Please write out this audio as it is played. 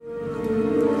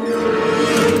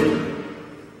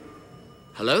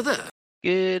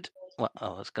Good. Well, I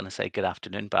was going to say good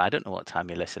afternoon, but I don't know what time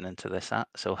you're listening to this at.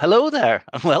 So, hello there,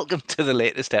 and welcome to the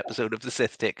latest episode of the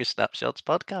Sith Taker Snapshots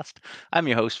podcast. I'm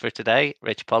your host for today,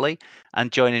 Rich Polly,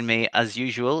 and joining me, as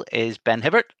usual, is Ben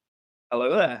Hibbert. Hello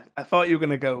there. I thought you were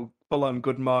going to go full on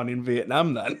Good Morning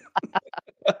Vietnam then.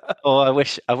 Oh, I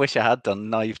wish I had done.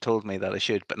 Now you've told me that I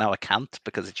should, but now I can't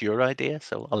because it's your idea.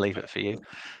 So I'll leave it for you.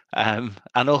 And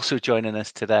also joining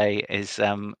us today is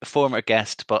former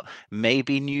guest, but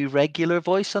maybe new regular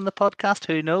voice on the podcast.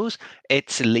 Who knows?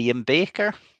 It's Liam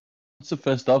Baker. It's the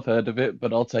first I've heard of it,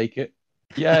 but I'll take it.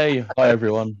 Yay. Hi,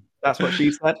 everyone. That's what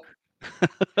she said.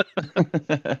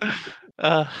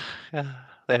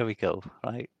 There we go.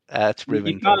 Right. It's You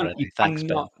ruined can't, already. you Thanks, Ben.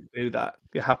 cannot do that.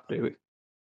 You have to.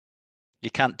 You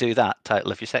can't do that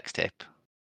title of your sex tape.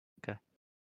 Okay.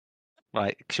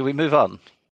 Right. Shall we move on?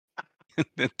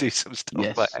 Do some stuff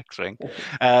about Yes. X-Wing.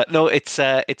 No,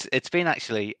 it's been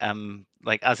actually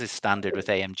like as is standard with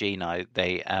AMG now,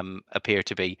 they appear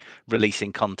to be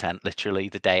releasing content literally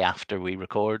the day after we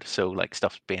record. So like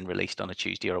stuff's being released on a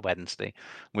Tuesday or a Wednesday.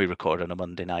 We record on a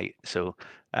Monday night. So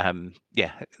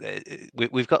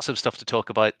we've got some stuff to talk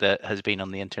about that has been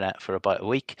on the internet for about a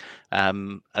week,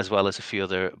 as well as a few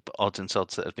other odds and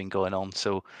sods that have been going on.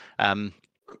 So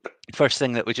first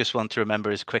thing that we just want to remember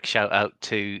is a quick shout out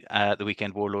to the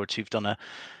Weekend Warlords who've done a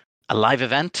live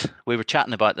event. We were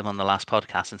chatting about them on the last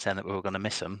podcast and saying that we were going to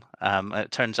miss them.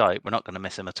 It turns out we're not going to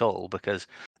miss them at all because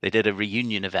they did a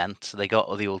reunion event. So they got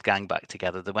all the old gang back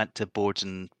together. They went to Boards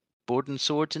and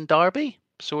Swords in Derby,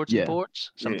 Swords and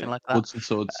Boards, something like that. Swords and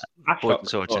Swords. Boards and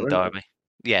Swords in Derby.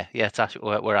 Yeah, it's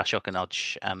where Ashok and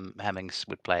Odge Hemmings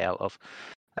would play out of.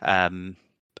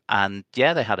 And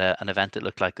yeah, they had an event that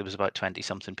looked like there was about 20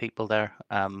 something people there,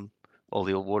 all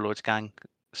the old Warlords gang.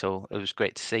 So it was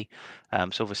great to see.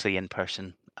 So obviously in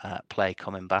person play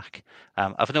coming back.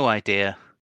 I've no idea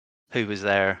who was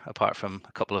there apart from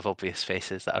a couple of obvious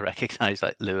faces that I recognise,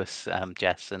 like Lewis,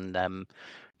 Jess, and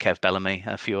Kev Bellamy,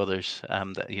 a few others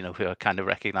that who I kind of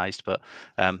recognised. But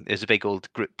there's a big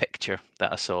old group picture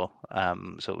that I saw,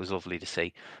 so it was lovely to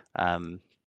see.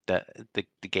 That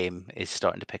the game is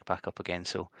starting to pick back up again.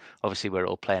 So obviously we're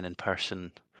all playing in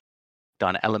person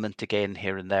down at Element again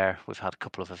here and there. We've had a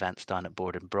couple of events down at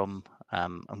Board and Brum,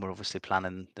 and we're obviously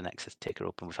planning the next Sith Taker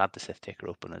Open. We've had the Sith Taker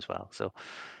Open as well. So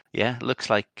yeah, looks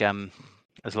like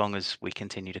as long as we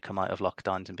continue to come out of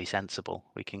lockdowns and be sensible,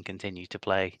 we can continue to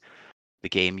play the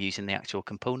game using the actual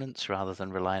components rather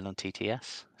than relying on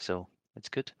TTS. So it's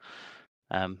good.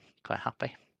 Quite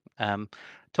happy.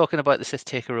 Talking about the Sith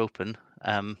Taker Open,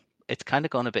 it's kind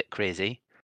of gone a bit crazy.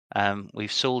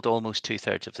 We've sold almost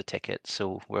 2/3 of the tickets,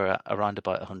 so we're at around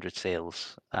about 100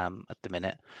 sales at the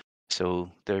minute.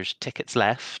 So there's tickets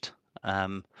left,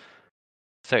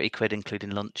 30 quid including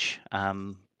lunch,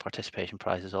 participation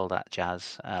prizes, all that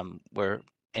jazz. We're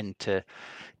into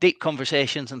deep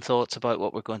conversations and thoughts about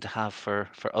what we're going to have for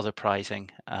other prizing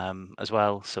as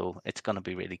well. So it's going to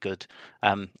be really good.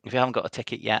 If you haven't got a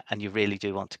ticket yet and you really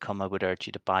do want to come, I would urge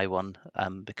you to buy one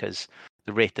because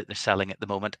the rate that they're selling at the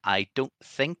moment, I don't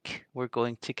think we're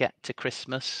going to get to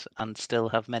Christmas and still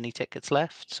have many tickets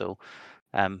left. So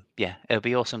yeah, it'll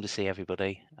be awesome to see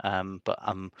everybody. But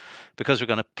because we're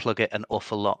going to plug it an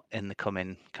awful lot in the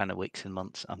coming kind of weeks and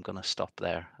months, I'm going to stop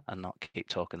there and not keep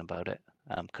talking about it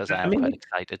because I am quite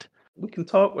excited. We can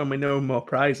talk when we know more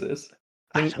prizes.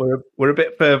 I think we're a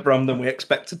bit further on than we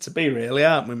expected to be, really,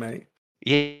 aren't we, mate?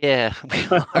 Yeah, we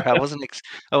are. I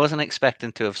wasn't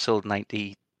expecting to have sold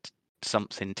 90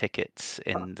 something tickets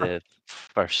in the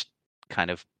first kind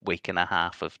of week and a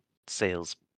half of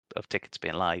sales of tickets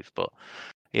being live, but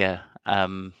yeah.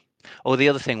 The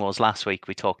other thing was last week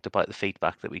we talked about the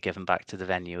feedback that we given back to the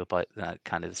venue about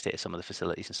kind of the state of some of the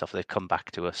facilities and stuff. They've come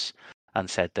back to us and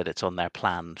said that it's on their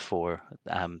plan for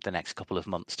the next couple of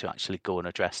months to actually go and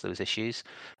address those issues,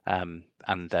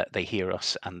 and that they hear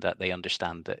us and that they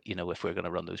understand that if we're going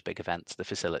to run those big events, the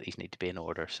facilities need to be in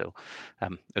order. So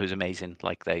it was amazing.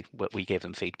 Like we gave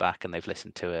them feedback and they've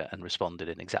listened to it and responded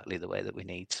in exactly the way that we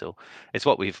need. So it's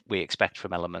what we expect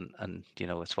from Element, and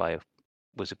it's why it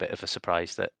was a bit of a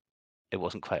surprise that it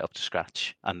wasn't quite up to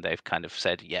scratch, and they've kind of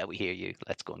said, yeah, we hear you,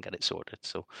 let's go and get it sorted.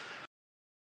 So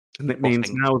and it means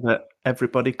now that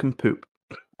everybody can poop.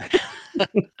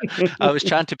 I was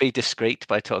trying to be discreet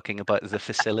by talking about the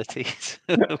facilities.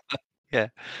 Yeah.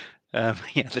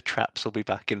 The traps will be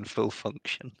back in full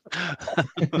function.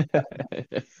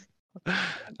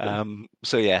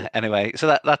 So yeah, anyway,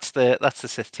 so that's the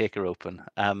Sith Taker Open.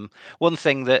 One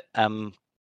thing that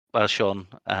well, Sean,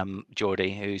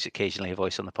 Geordie, who's occasionally a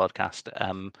voice on the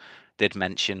podcast, did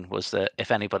mention was that if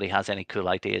anybody has any cool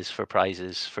ideas for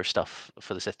prizes for stuff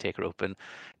for the Sith Taker Open,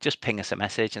 just ping us a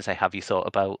message and say, have you thought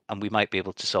about, and we might be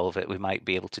able to solve it. We might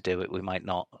be able to do it. We might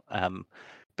not.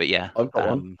 But yeah. I've got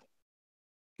one.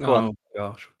 Go on. Oh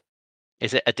gosh.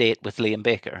 Is it a date with Liam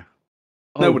Baker?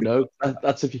 Oh, Nobody- no,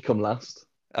 that's if you come last.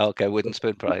 Okay, wooden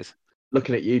spoon prize.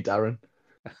 Looking at you, Darren.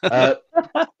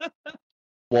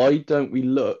 Why don't we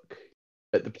look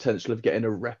at the potential of getting a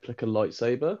replica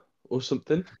lightsaber or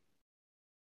something?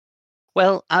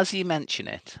 Well, as you mention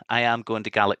it, I am going to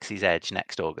Galaxy's Edge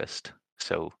next August.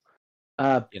 So,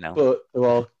 you know. But there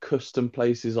are custom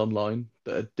places online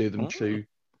that do them Oh. too.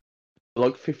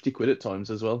 Like 50 quid at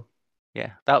times as well.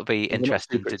 Yeah, that would be They're not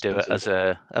interesting super to do it as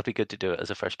expensive. that'd be good to do it as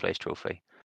a first place trophy.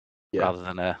 Yeah.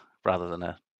 Rather than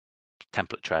a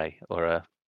template tray or a,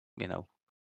 you know.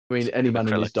 I mean, any man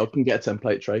and his acrylic. dog can get a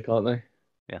template tray, can't they?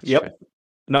 Yeah, that's Yep. true.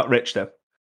 Not rich though.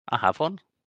 I have one.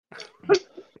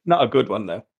 Not a good one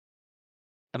though.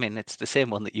 I mean, it's the same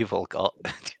one that you've all got.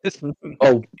 Just-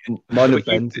 Oh, mine But and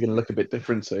Ben's are going to look a bit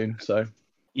different soon, so.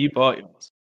 You bought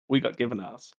yours. We got given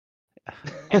ours.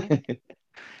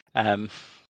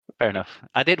 Fair enough.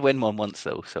 I did win one once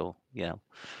though, so you know.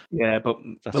 Yeah, but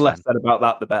That's the less fine. said about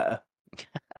that, the better.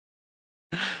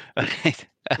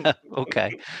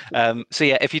 Okay. So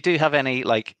yeah, if you do have any,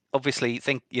 like, obviously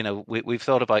think, you know, we've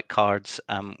thought about cards,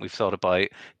 we've thought about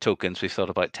tokens, we've thought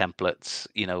about templates,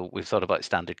 you know, we've thought about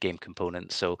standard game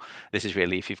components. So this is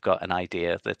really if you've got an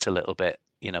idea that's a little bit,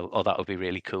 you know, oh, that would be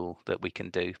really cool that we can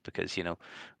do, because, you know,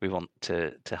 we want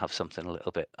to have something a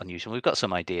little bit unusual. We've got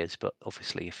some ideas, but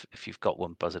obviously if you've got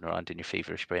one buzzing around in your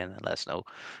feverish brain, then let us know and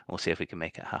we'll see if we can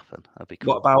make it happen. That'd be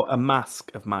cool. What about a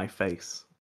mask of my face?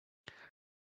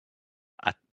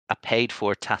 A paid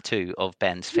for tattoo of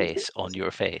Ben's face on your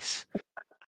face,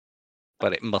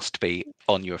 but it must be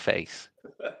on your face.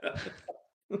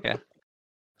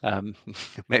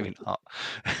 Maybe not.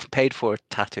 Paid for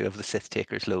tattoo of the Sith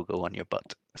Taker's logo on your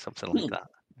butt, something like that.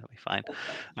 That'll be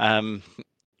fine.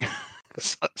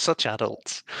 Such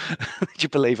adults. Would you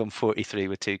believe I'm 43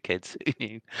 with 2 kids? Who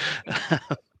knew?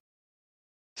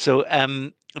 So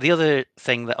the other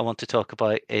thing that I want to talk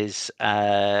about is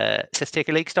Sith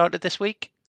Taker League started this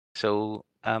week. So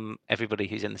everybody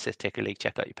who's in the Sith Taker League,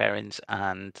 check out your pairings,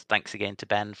 and thanks again to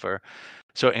Ben for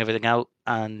sorting everything out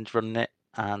and running it.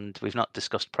 And we've not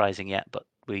discussed prizing yet, but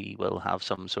we will have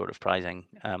some sort of prizing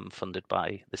funded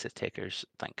by the Sith Takers,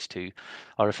 thanks to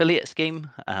our affiliate scheme.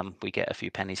 We get a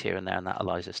few pennies here and there, and that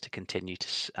allows us to continue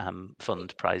to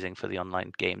fund prizing for the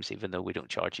online games, even though we don't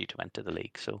charge you to enter the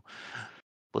league. So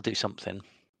we'll do something.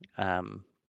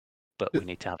 But we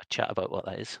need to have a chat about what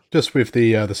that is. Just with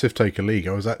the Sith Taker League,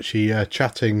 I was actually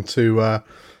chatting to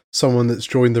someone that's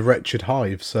joined the Wretched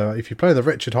Hive. So if you play the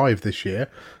Wretched Hive this year,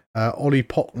 Ollie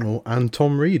Pocknell and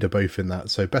Tom Reed are both in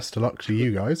that. So best of luck to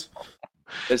you guys.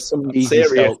 There's some Easy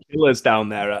serious sell. killers down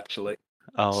there, actually.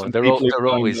 Oh, Some there people who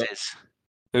always joined is.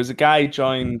 There was a guy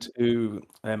joined who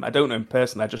I don't know him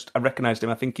personally. I recognized him.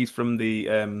 I think he's from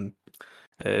the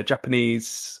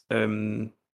Japanese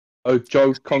Oh,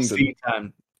 Joe Condon. XDC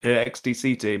time,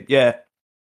 XDC team. Yeah,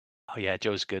 Oh yeah,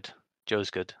 Joe's good. Joe's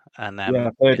good. And yeah,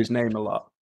 I've heard his name a lot.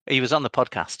 he was on the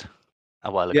podcast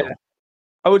a while ago. Yeah.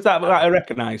 Oh, was that? I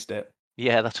recognised it.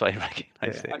 Yeah, that's why I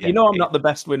recognised it. You know, I'm not the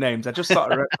best with names. I just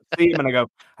sort of see him and I go,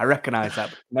 I recognise that,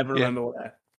 but never remember what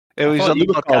they're. It was thought on the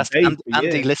you were called podcast. Dave And for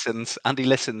Andy years. listens. Andy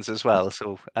listens as well.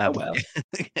 So well.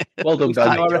 Well done, I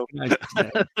guys. know I recognise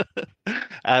his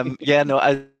name. yeah, no,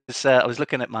 I was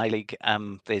looking at my league.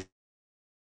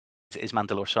 Is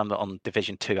Mandalore, so I'm on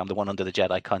Division 2. I'm the one under the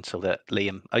Jedi Council that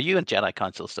Liam. Are you in Jedi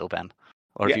Council still, Ben?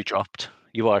 Or have Yeah. you dropped?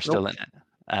 You are still Nope. in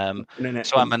it. In it.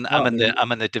 So I'm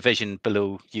in the division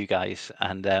below you guys,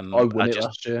 and I won it just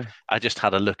last year. I just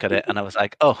had a look at it and I was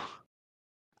like, oh,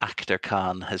 Actor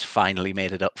Khan has finally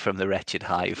made it up from the Wretched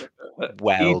Hive.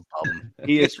 Well done.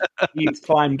 He's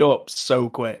climbed up so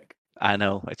quick. I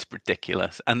know, it's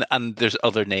ridiculous. And there's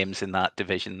other names in that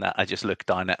division that I just looked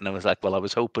down at and I was like, well, I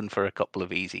was hoping for a couple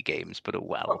of easy games, but oh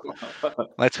well.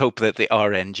 Let's hope that the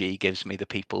RNG gives me the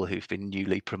people who've been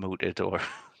newly promoted or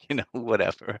you know,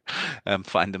 whatever,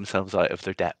 find themselves out of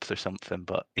their depth or something.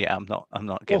 But yeah, I'm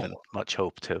not giving much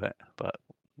hope to it. But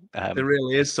There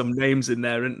really is some names in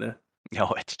there, isn't there? no,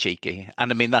 it's cheeky.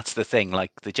 And I mean, that's the thing,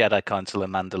 like the Jedi Council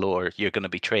and Mandalore, you're going to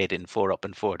be trading 4 up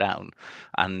and 4 down,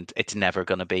 and it's never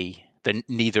going to be,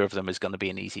 neither of them is going to be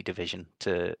an easy division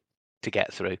to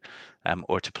get through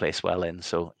or to place well in.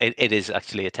 So it is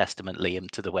actually a testament,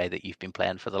 Liam, to the way that you've been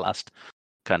playing for the last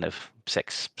kind of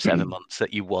 6-7 months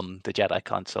that you won the Jedi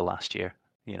Council last year.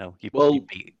 You know, you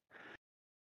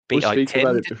beat out speak about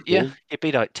Tim, it didn't you? before. You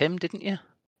beat out Tim, didn't you?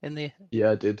 In the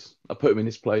Yeah, I did. I put him in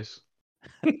his place.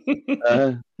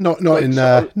 Not Like, in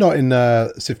so- not in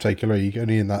Civ Taker League,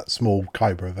 only in that small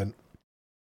Kyber event.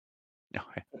 no.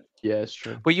 Yeah, it's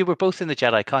true. Well, you were both in the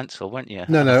Jedi Council, weren't you?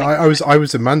 No, And no, think- I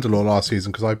was in Mandalore last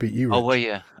season because I beat you. Oh, Rich. were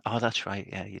you? Oh, that's right.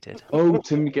 Yeah, you did. Oh,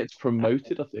 Tim gets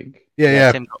promoted, I think.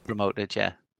 Yeah. Tim got promoted.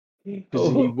 Yeah,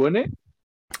 Because he won it.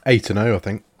 8-0, I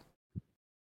think.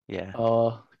 yeah.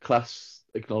 Class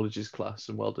acknowledges class,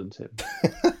 and well done, Tim.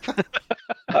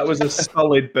 That was a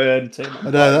solid burn, Tim.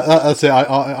 No, that's it.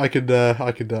 I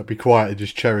could be quiet and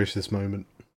just cherish this moment.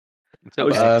 I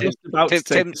was just about to take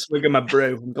Tim- a swig of my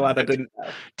brew. I'm glad I didn't.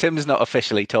 Tim's not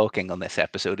officially talking on this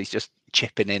episode. He's just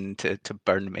chipping in to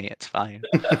burn me. It's fine.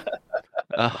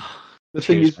 Oh, The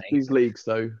thing cheers, is, mate. these leagues,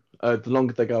 though, the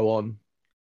longer they go on,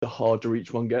 the harder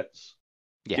each one gets.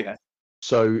 Yeah.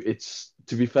 So it's,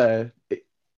 to be fair,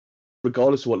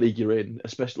 regardless of what league you're in,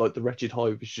 especially like the Wretched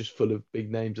Hive is just full of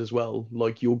big names as well.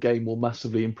 Like your game will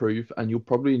massively improve, and you'll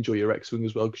probably enjoy your X-Wing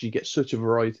as well because you get such a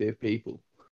variety of people.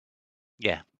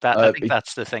 Yeah, I think it-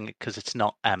 that's the thing because it's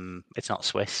not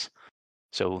Swiss,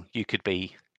 so you could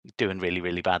be doing really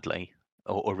really badly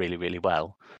or really really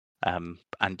well,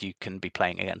 and you can be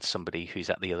playing against somebody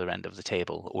who's at the other end of the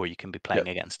table, or you can be playing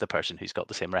against the person who's got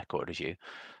the same record as you.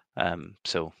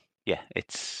 So yeah,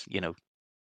 it's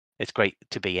it's great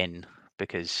to be in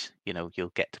because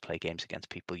you'll get to play games against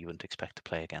people you wouldn't expect to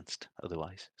play against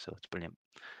otherwise. So it's brilliant.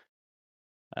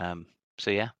 So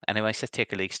yeah, anyway, Civ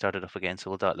Taker League started up again, so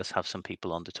we'll doubtless have some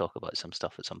people on to talk about some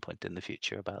stuff at some point in the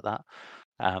future about that.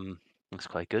 That's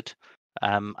quite good.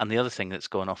 And the other thing that's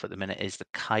going off at the minute is the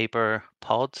Kyber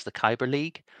pods, the Kyber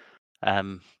League.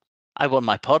 I won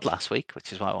my pod last week,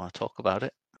 which is why I want to talk about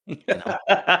it.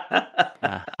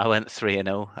 I went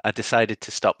 3-0. I decided to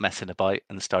stop messing about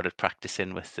and started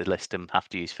practicing with the list I'm have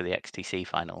to use for the XTC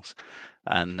finals.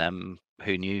 And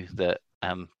who knew that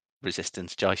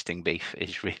Resistance Jousting Beef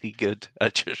is really good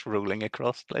at just rolling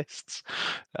across lists.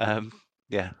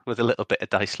 Yeah, with a little bit of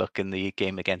dice luck in the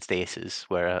game against Aces,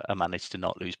 where I managed to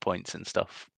not lose points and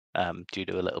stuff due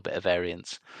to a little bit of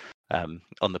variance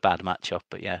on the bad matchup.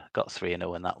 But yeah, got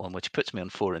 3-0 in that one, which puts me on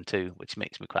 4-2, which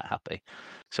makes me quite happy.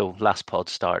 So last pod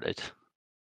started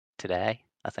today,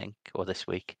 I think, or this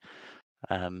week.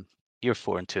 You're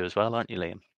 4-2 as well, aren't you,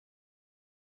 Liam?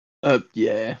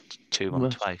 Yeah. 2-1 Well,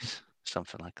 twice,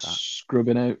 something like that.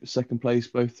 Scrubbing out second place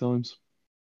both times.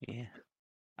 Yeah.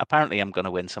 Apparently, I'm going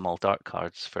to win some all dark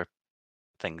cards for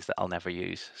things that I'll never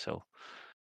use. So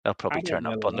they'll probably turn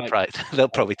up on the prize. They'll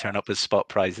probably turn up as spot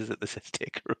prizes at the Civ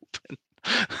Taker Open.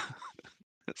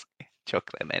 Chuck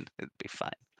them in; it'd be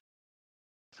fine.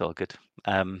 It's all good.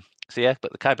 So yeah,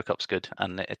 but the Kyber Cup's good,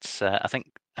 and it's I think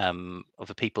of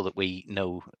the people that we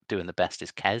know doing the best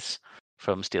is Kez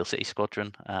from Steel City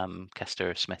Squadron,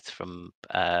 Kester Smith from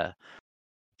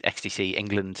XTC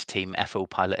England team FO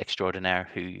pilot extraordinaire,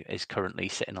 who is currently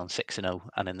sitting on 6-0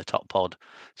 and in the top pod.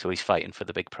 So he's fighting for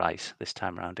the big prize this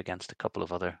time around against a couple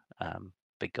of other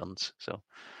big guns. So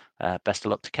best of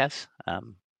luck to Kez.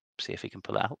 See if he can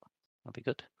pull it out. That'll be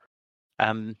good.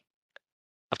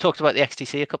 I've talked about the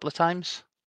XTC a couple of times.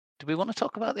 Do we want to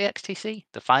talk about the XTC?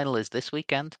 The final is this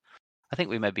weekend. I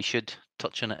think we maybe should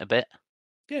touch on it a bit.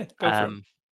 Yeah, go for it.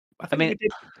 I think we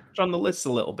did touch on the list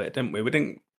a little bit, didn't we? We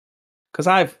didn't, because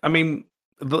have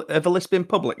the list been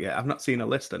public yet? I've not seen a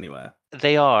list anywhere.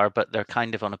 They are, but they're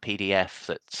kind of on a PDF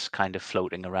that's kind of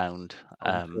floating around.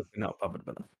 I'm not bothered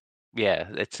about that. Yeah,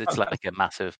 it's like a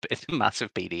massive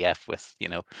PDF with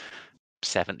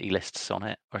 70 lists on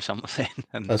it or something,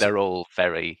 and they're all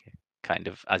very kind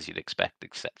of as you'd expect,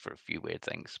 except for a few weird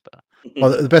things. But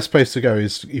well, the best place to go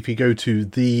is if you go to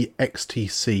the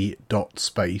xtc.space.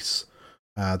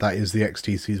 That is the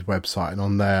XTC's website, and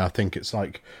on there I think it's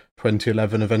like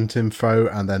 2011 event info,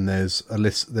 and then there's a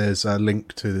list. There's a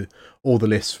link to all the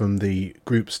lists from the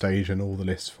group stage and all the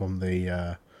lists from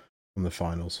the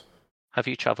finals. have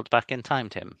you travelled back in time,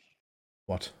 Tim?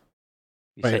 What?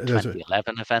 You said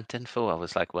 2011 event info. I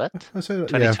was like, what? I said,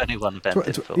 2021 event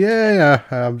info. Yeah.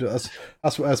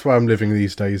 That's where I'm living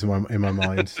these days in my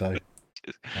mind. So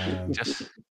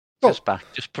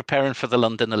just preparing for the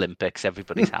London Olympics.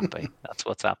 Everybody's happy. That's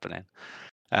what's happening.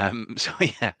 So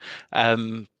yeah,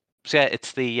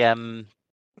 it's the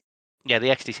the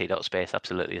XTC.space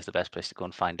absolutely is the best place to go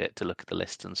and find it, to look at the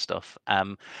lists and stuff.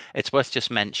 It's worth just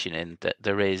mentioning that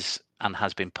there is and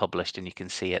has been published, and you can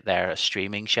see it there, a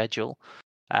streaming schedule.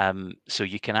 So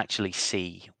you can actually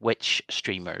see which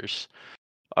streamers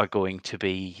are going to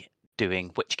be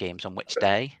doing which games on which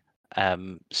day.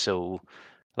 So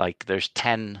like there's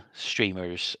 10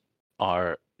 streamers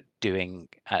are doing.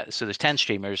 So there's 10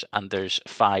 streamers and there's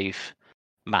 5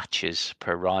 matches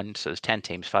per round. So there's 10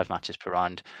 teams, 5 matches per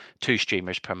round, 2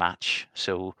 streamers per match.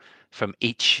 So from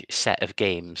each set of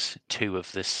games, 2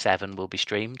 of the 7 will be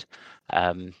streamed.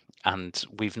 And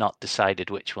we've not decided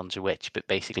which ones are which, but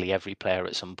basically every player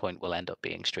at some point will end up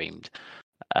being streamed.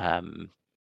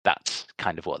 That's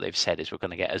kind of what they've said, is we're going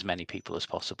to get as many people as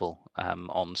possible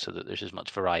on, so that there's as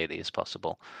much variety as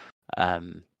possible.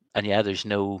 And yeah, there's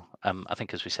no, I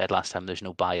think as we said last time, there's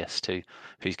no bias to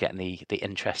who's getting the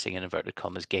interesting, in inverted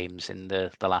commas, games in the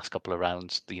last couple of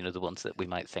rounds, the ones that we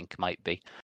might think might be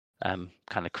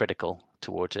kind of critical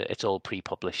towards it. It's all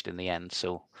pre-published in the end,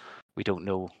 so we don't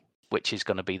know which is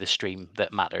going to be the stream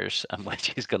that matters and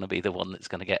which is going to be the one that's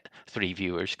going to get 3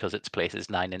 viewers because it's places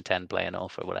 9 and 10 playing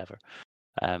off or whatever.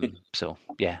 So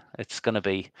yeah, it's gonna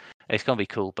be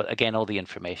cool. But again, all the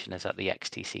information is at the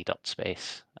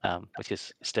xtc.space, which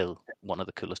is still one of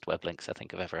the coolest web links I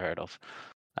think I've ever heard of.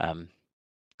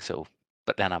 So,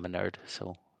 but then I'm a nerd,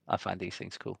 so I find these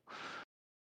things cool.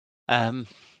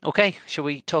 Okay, shall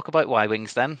we talk about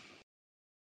Y-Wings then?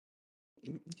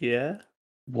 Yeah.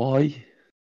 Why?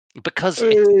 Because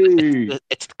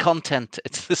it's the content,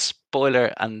 it's the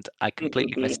spoiler, and I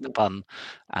completely missed the pun,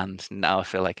 and now I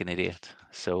feel like an idiot.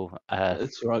 So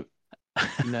It's all right.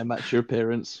 Match your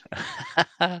appearance.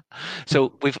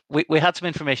 So we had some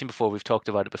information before. We've talked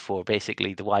about it before.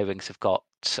 Basically, the Y-Wings have got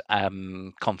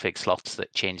config slots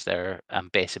that change their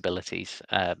base abilities.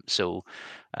 So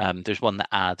there's one that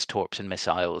adds torps and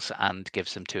missiles and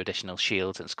gives them 2 additional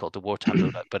shields, and it's called the Wartime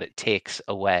Loadout, but it takes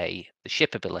away the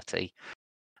ship ability.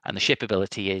 And the ship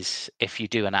ability is if you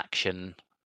do an action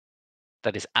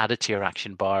that is added to your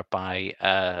action bar by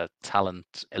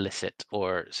talent, illicit,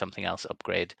 or something else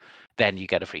upgrade, then you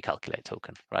get a free calculate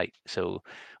token, right? So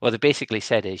what they basically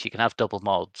said is you can have double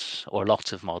mods or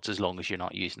lots of mods as long as you're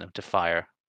not using them to fire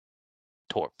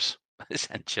torps,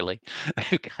 essentially.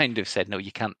 Who kind of said, no,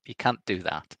 you can't do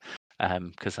that,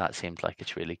 because that seemed like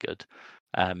it's really good.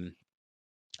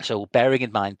 So bearing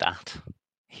in mind that,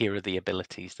 here are the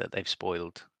abilities that they've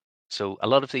spoiled. So a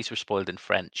lot of these were spoiled in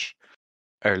French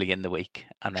early in the week,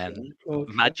 and then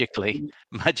magically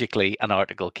an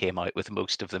article came out with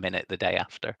most of them in it the day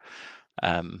after.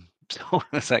 So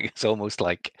it's almost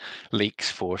like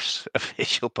leaks force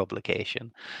official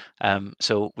publication.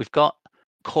 So we've got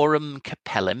Coram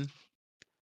Capellum.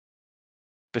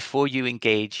 Before you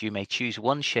engage, you may choose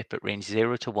one ship at range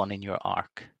 0 to 1 in your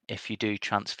arc. If you do,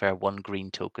 transfer 1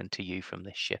 green token to you from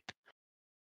this ship.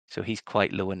 So he's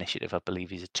quite low initiative. I believe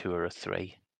he's a 2 or a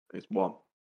 3. It's 1.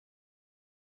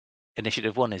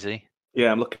 Initiative 1, is he? Yeah,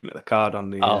 I'm looking at the card on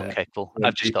the. Oh, okay, cool.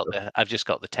 I've just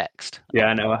got the text. Yeah,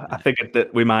 I know. I figured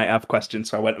that we might have questions,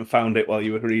 so I went and found it while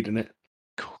you were reading it.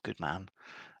 Cool, good man.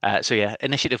 So yeah,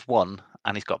 initiative 1,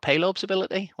 and he's got Payload's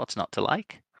ability. What's not to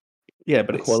like? Yeah,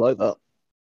 but I quite like that.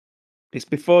 It's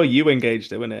before you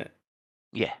engaged it, isn't it?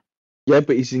 Yeah. Yeah,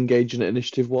 but he's engaging at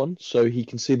initiative 1, so he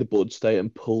can see the board state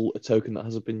and pull a token that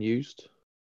hasn't been used.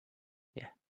 Yeah.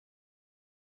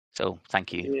 So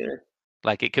thank you. Yeah.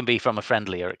 Like it can be from a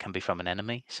friendly or it can be from an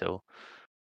enemy. So,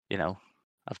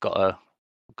 I've got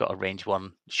a range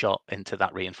 1 shot into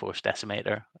that reinforced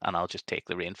decimator, and I'll just take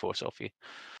the reinforce off you.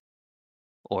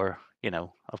 Or,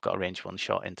 I've got a range 1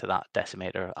 shot into that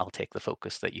decimator, I'll take the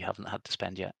focus that you haven't had to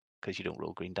spend yet because you don't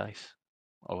roll green dice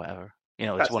or whatever.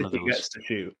 It's one of those. If he gets to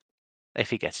shoot. If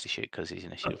he gets to shoot, because he's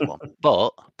initiative 1.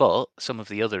 But some of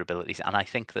the other abilities, and I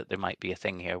think that there might be a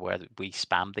thing here where we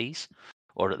spam these,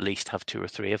 or at least have 2 or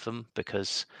 3 of them,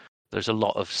 because there's a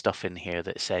lot of stuff in here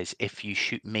that says if you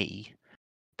shoot me,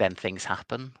 then things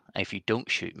happen. If you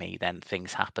don't shoot me, then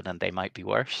things happen, and they might be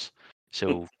worse.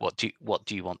 So what do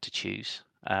you want to choose?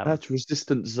 That's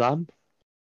resistant ZAM.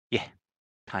 Yeah,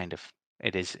 kind of.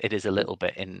 It is a little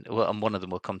bit in. Well, and one of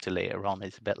them we'll come to later on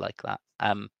is a bit like that.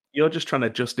 You're just trying to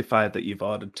justify that you've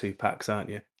ordered 2 packs, aren't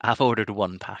you? I've ordered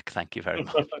 1 pack, thank you very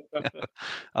much.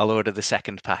 I'll order the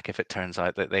second pack if it turns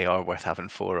out that they are worth having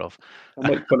 4 of. I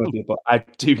make fun of you, but I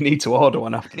do need to order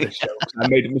one after this show. I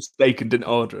made a mistake and didn't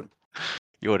order them.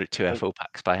 You ordered 2 FO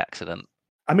packs by accident.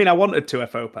 I mean, I wanted 2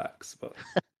 FO packs, but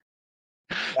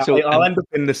so I'll end up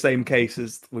in the same case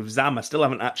as with ZAM. I still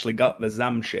haven't actually got the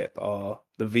ZAM ship or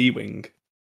the V-Wing.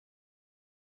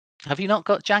 Have you not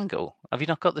got Django? Have you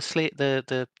not got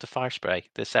the fire spray,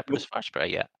 the Separatist fire spray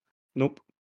yet? Nope.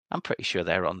 I'm pretty sure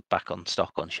they're back on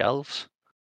stock on shelves.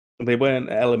 They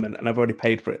weren't Element, and I've already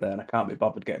paid for it there, and I can't be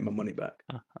bothered getting my money back.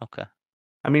 Oh, okay.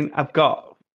 I mean, I've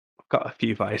got a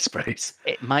few fire sprays.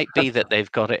 It might be that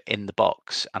they've got it in the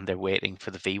box and they're waiting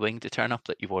for the V-Wing to turn up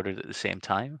that you've ordered at the same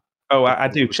time. Oh, I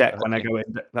do check when I go in.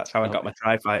 That's how I got my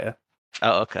Tri-Fighter.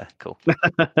 Oh, okay, cool.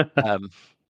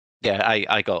 Yeah,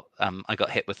 I got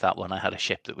hit with that one. I had a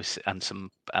ship that was and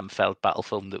some failed battle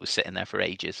foam that was sitting there for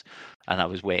ages, and I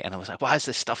was waiting. I was like, "Why is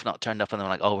this stuff not turned up?" And they're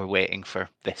like, "Oh, we're waiting for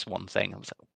this one thing." I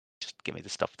was like, "Just give me the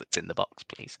stuff that's in the box,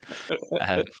 please."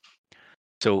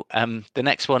 So the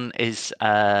next one is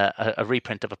a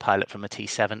reprint of a pilot from a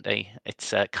T-70.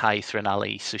 It's Kai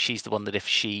Threnali. So she's the one that if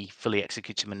she fully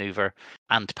executes a maneuver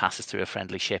and passes through a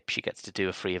friendly ship, she gets to do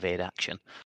a free evade action.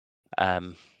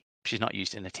 She's not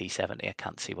used in a T-70. I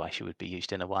can't see why she would be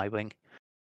used in a Y-wing.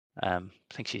 I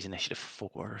think she's Initiative 4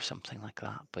 or something like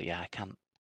that. But yeah, I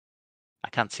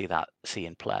can't see that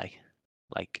seeing play.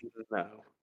 Like no,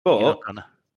 but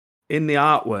in the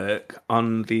artwork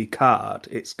on the card,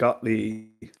 it's got I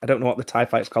don't know what the TIE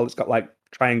fighter's called. It's got like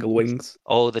triangle wings.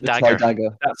 Oh, the dagger.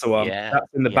 Dagger. That's the one. Yeah,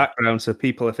 that's in the background, so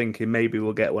people are thinking maybe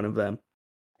we'll get one of them.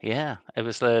 Yeah, it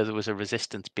was there was a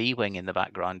Resistance B wing in the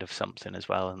background of something as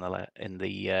well in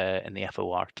the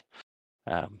FO art.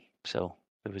 So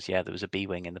there was a B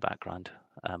wing in the background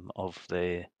of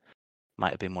might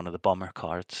have been one of the bomber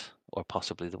cards or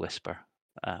possibly the Whisper.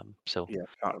 So yeah,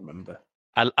 I can't remember.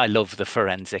 I love the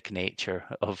forensic nature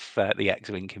of the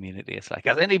X-wing community. It's like,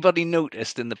 has anybody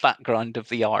noticed in the background of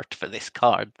the art for this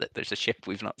card that there's a ship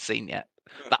we've not seen yet?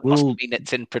 That must mean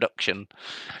it's in production.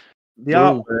 The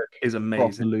artwork is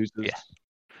amazing.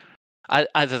 Yeah.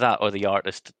 Either that or the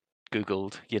artist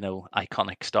Googled,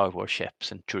 iconic Star Wars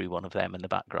ships and drew one of them in the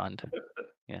background.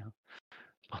 Yeah.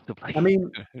 Possibly. I mean,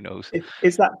 who knows?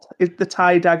 Is the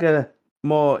TIE dagger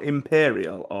more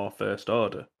Imperial or First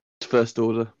Order? It's First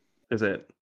Order. Is it?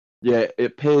 Yeah, it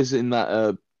appears in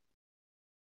that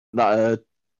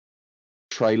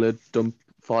trailer dump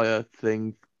fire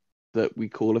thing that we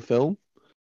call a film.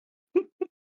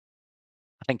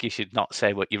 I think you should not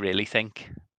say what you really think.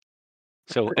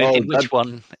 So, in which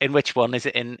one? In which one is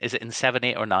it in? Is it in 7,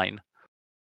 8, or 9?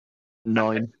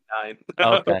 9.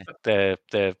 Okay,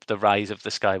 the Rise of the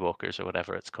Skywalkers or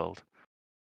whatever it's called.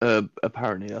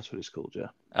 Apparently that's what it's called. Yeah.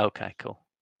 Okay, cool.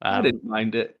 I didn't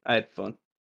mind it. I had fun.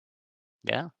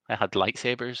 Yeah, I had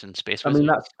lightsabers and space wizards.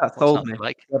 I mean, that's told me.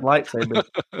 Like lightsabers.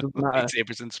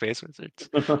 Lightsabers and space wizards.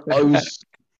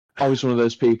 I was one of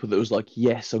those people that was like,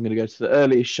 yes, I'm going to go to the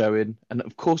earliest showing, and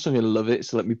of course I'm going to love it.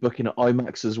 So let me book in at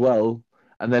IMAX as well,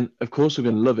 and then of course I'm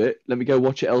going to love it. Let me go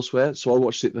watch it elsewhere. So I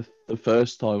watched it the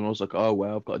first time, and I was like, oh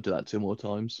wow, I've got to do that 2 more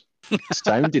times. It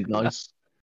sounded nice.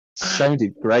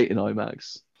 Sounded great in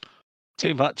IMAX.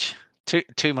 Too much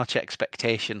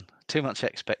expectation. Too much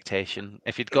expectation.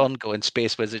 If you'd gone going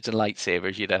space wizards and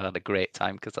lightsabers, you'd have had a great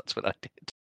time because that's what I did.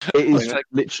 It is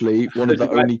literally one of the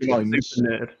only times.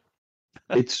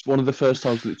 It's one of the first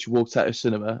times I literally walked out of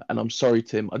cinema, and I'm sorry,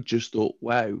 Tim, I just thought,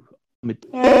 wow.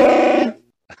 You're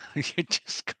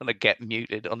just gonna get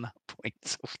muted on that point.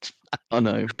 So I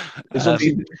know.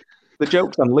 The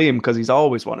joke's on Liam because he's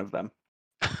always one of them.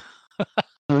 I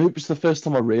hope it's the first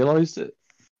time I realised it.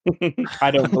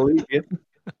 I don't believe you.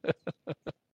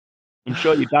 I'm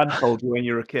sure your dad told you when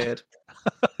you were a kid.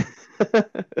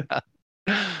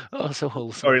 Oh, so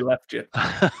wholesome. Sorry, left you.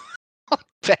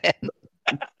 Ben.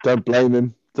 Don't blame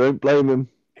him. Don't blame him.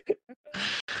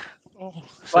 Oh,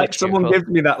 like someone gives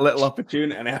me that little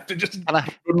opportunity and I have to just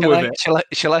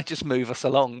shall I just move us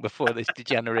along before this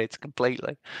degenerates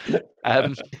completely?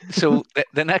 So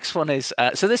the next one is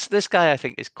so this guy I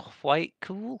think is quite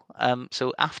cool.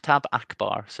 So Aftab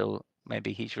Akbar. So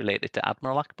maybe he's related to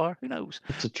Admiral Akbar. Who knows?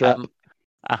 It's a trap.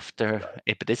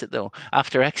 But is it though?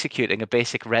 After executing a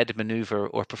basic red maneuver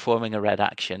or performing a red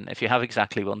action, if you have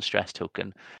exactly 1 stress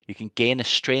token, you can gain a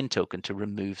strain token to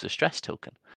remove the stress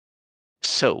token.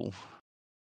 So,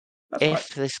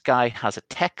 this guy has a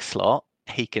tech slot,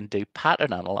 he can do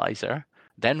Pattern Analyzer,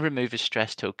 then remove his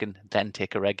stress token, then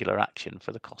take a regular action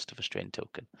for the cost of a strain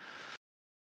token.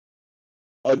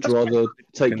 I'd rather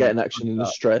get an action in a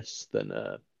stress than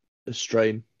a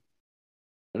strain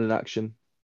and an action.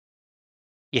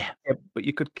 Yeah, but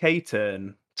you could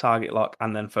K-turn, target lock,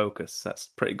 and then focus. That's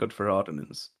pretty good for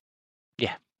ordnance.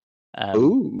 Yeah.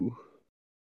 Ooh.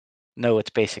 No, it's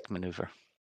basic maneuver.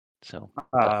 So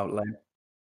I'm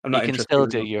not you can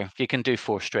still you can do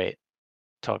 4 straight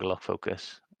target lock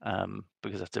focus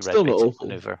because that's a red still basic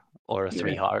maneuver or a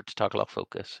 3 hard target lock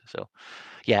focus. So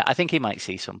yeah, I think he might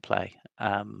see some play.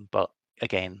 But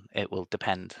again, it will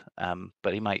depend.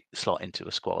 But he might slot into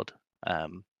a squad.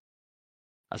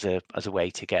 As a way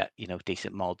to get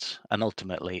decent mods, and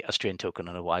ultimately a strain token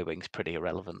on a Y-wing's pretty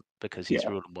irrelevant because he's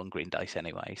rolling 1 green dice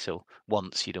anyway. So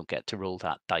once you don't get to roll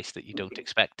that dice that you don't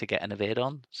expect to get an evade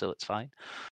on, so it's fine.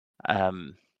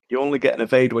 You only get an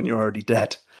evade when you're already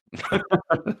dead.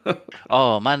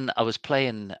 Oh man, I was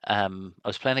playing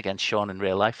against Sean in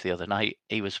real life the other night.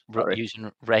 He was using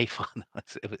Ray for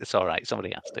it's all right,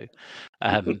 somebody has to.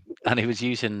 And he was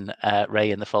using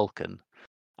Ray in the Falcon.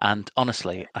 And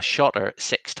honestly, I shot her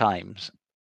 6 times.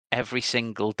 Every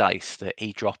single dice that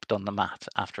he dropped on the mat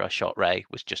after I shot Ray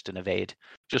was just an evade.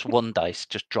 Just one dice,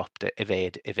 just dropped it,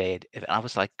 evade. I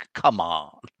was like, come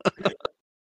on.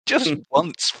 Just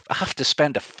once, I have to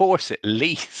spend a force at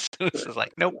least. It was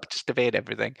like, nope, just evade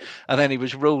everything. And then he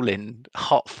was rolling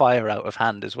hot fire out of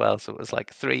hand as well. So it was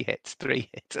like 3 hits.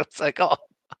 I was like, oh.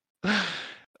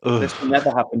 This will never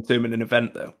happen to him in an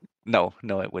event, though. No,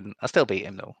 it wouldn't. I still beat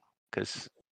him, though, because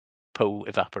Poe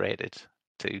evaporated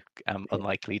to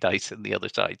unlikely dice on the other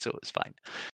side, so it was fine.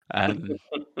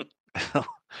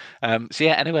 So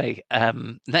yeah, anyway,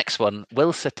 next one,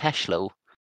 Will Sateshlo,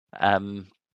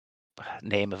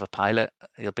 name of a pilot.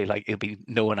 He'll be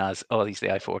known as, he's the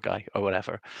I4 guy or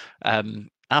whatever.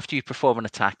 After you perform an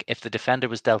attack, if the defender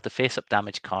was dealt a face-up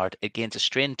damage card, it gains a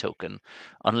strain token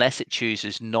unless it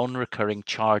chooses non-recurring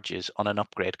charges on an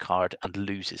upgrade card and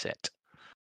loses it.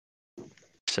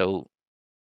 So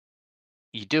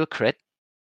you do a crit,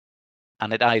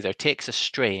 and it either takes a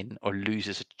strain or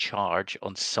loses a charge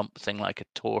on something like a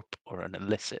torp or an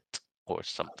illicit or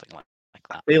something like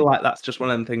that. I feel like that's just one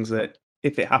of them things that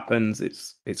if it happens,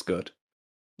 it's good.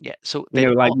 Yeah, so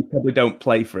you probably don't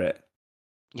play for it.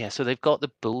 Yeah, so they've got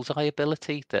the bullseye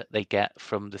ability that they get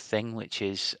from the thing, which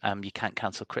is you can't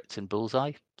cancel crits in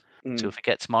bullseye. So if it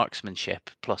gets marksmanship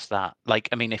plus that,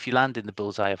 if you land in the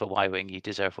bullseye of a Y-wing, you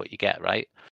deserve what you get, right?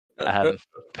 I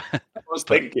was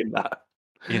thinking that.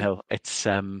 It's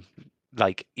I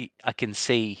can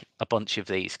see a bunch of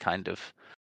these kind of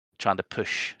trying to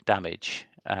push damage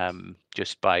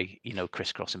just by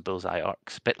crisscrossing bullseye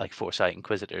arcs, a bit like Foresight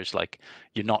Inquisitors. Like,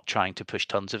 you're not trying to push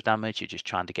tons of damage, you're just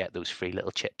trying to get those free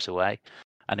little chips away.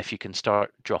 And if you can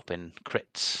start dropping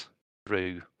crits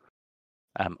through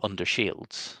under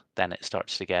shields, then it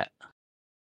starts to get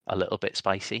a little bit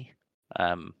spicy,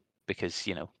 because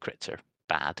crits are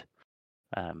bad,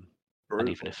 and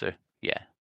even if they're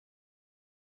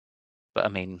but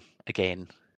again,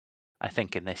 I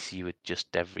think in this you would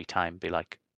just every time be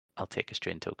like, I'll take a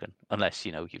strain token, unless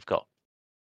you've got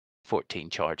 14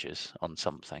 charges on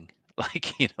something,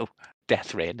 like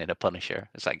Death Rain in a Punisher.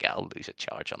 It's like, I'll lose a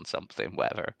charge on something,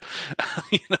 whatever.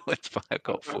 It's fine. I've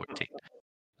got 14.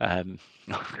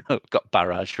 I've got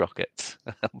barrage rockets.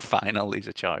 Fine, I'll lose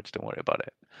a charge. Don't worry about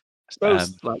it. I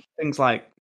suppose things like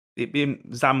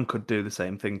Zam could do the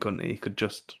same thing, couldn't he? He could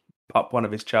just pop one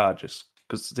of his charges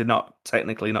because they're not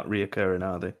technically not reoccurring,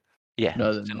 are they? Yeah,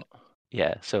 no, they're not.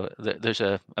 Yeah, so there's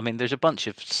a bunch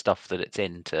of stuff that it's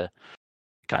in to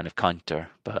kind of counter,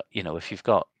 but if you've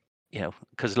got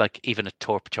because even a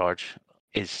torp charge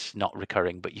is not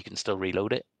recurring, but you can still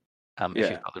reload it if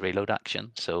you've got the reload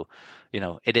action. So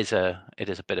it is a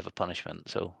bit of a punishment.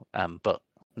 So but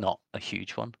not a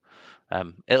huge one.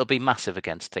 It'll be massive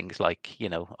against things like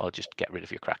I'll just get rid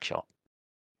of your crack shot.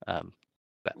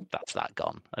 That's that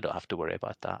gone. I don't have to worry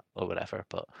about that or whatever.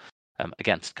 But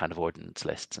against kind of ordnance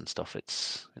lists and stuff,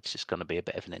 it's just going to be a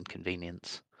bit of an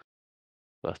inconvenience.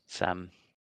 But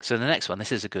so the next one,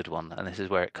 this is a good one, and this is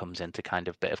where it comes into kind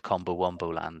of bit of combo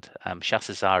wombo land.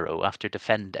 Shasazaro, after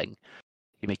defending,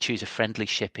 you may choose a friendly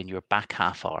ship in your back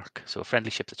half arc, so a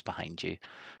friendly ship that's behind you,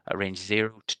 at range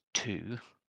 0 to 2,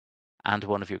 and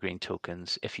one of your green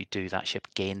tokens. If you do, that ship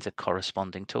gains a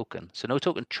corresponding token. So no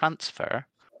token transfer,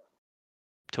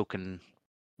 token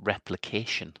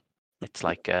replication. It's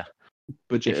like a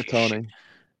Budget Atani.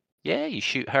 Yeah, you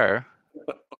shoot her,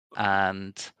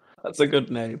 and that's a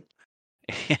good name.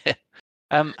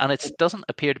 And it doesn't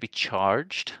appear to be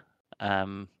charged.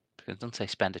 It doesn't say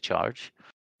spend a charge.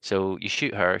 So you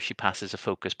shoot her, she passes a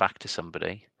focus back to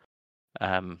somebody.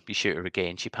 You shoot her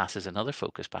again, she passes another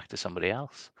focus back to somebody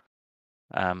else.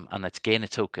 And it's gain a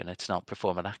token, it's not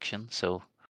perform an action. So,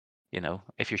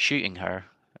 if you're shooting her,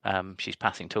 she's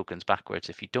passing tokens backwards.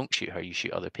 If you don't shoot her, you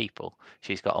shoot other people.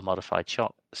 She's got a modified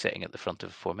shot sitting at the front of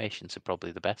a formation, so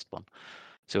probably the best one.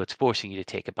 So it's forcing you to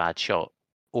take a bad shot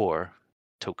or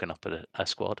token up a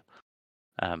squad.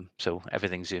 So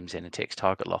everything zooms in and takes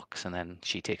target locks, and then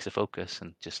she takes a focus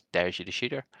and just dares you to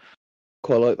shoot her.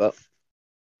 Quite like that.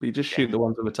 But you just shoot the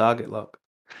ones with a target lock.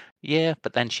 Yeah,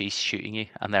 but then she's shooting you,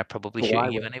 and they're probably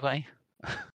shooting you anyway.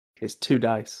 It's 2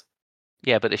 dice.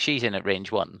 Yeah, but if she's in at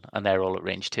range 1 and they're all at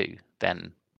range 2,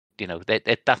 then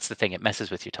that's the thing. It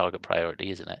messes with your target priority,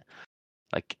 isn't it?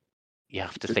 Like, you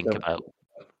have to think about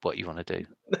what you want to do.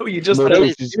 No, you just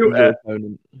shoot her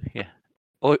opponent. Yeah,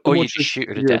 or you just shoot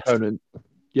her to death. Opponent.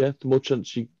 Yeah, the more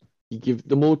chance You give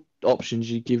the more options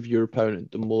you give your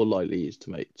opponent, the more likely he is to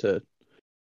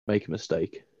make a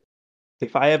mistake.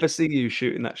 If I ever see you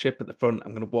shooting that ship at the front,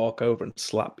 I'm going to walk over and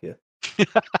slap you.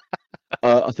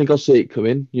 I think I'll see it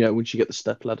coming. Once you get the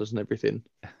step ladders and everything.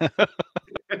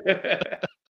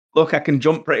 Look, I can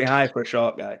jump pretty high for a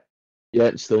short guy. Yeah,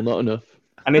 it's still not enough.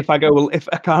 And if I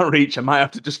can't reach, I might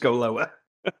have to just go lower.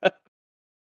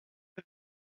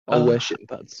 I'll wear shin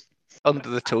pads. Under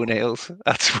the toenails.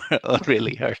 That's where it'll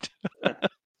really hurt.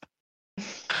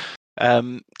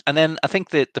 And then I think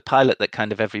the pilot that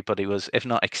kind of everybody was, if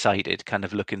not excited, kind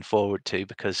of looking forward to,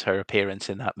 because her appearance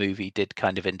in that movie did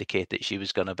kind of indicate that she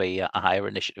was going to be a higher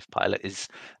initiative pilot, is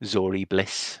Zori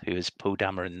Bliss, who is Poe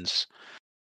Dameron's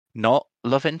not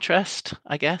love interest,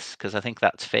 I guess, because I think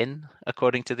that's Finn,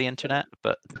 according to the internet.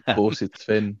 But of course, it's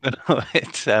Finn.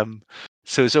 It's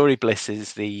so Zori Bliss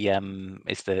is the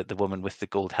woman with the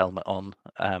gold helmet on,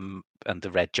 and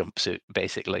the red jumpsuit,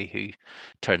 basically, who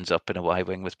turns up in a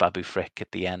Y-wing with Babu Frick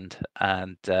at the end.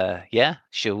 And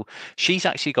she's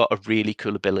actually got a really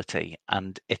cool ability,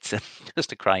 and it's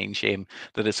just a crying shame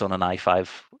that it's on an I-5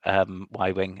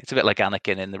 Y-wing. It's a bit like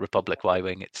Anakin in the Republic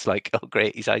Y-wing. It's like, oh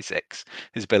great, he's I-6,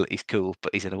 his ability's cool,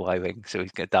 but he's in a Y-wing, so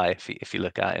he's gonna die if you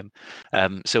look at him.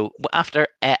 So after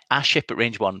a ship at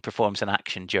range 1 performs an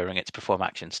action during its perform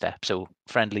action step, so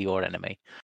friendly or enemy,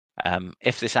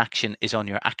 if this action is on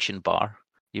your action bar,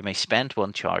 you may spend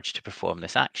 1 charge to perform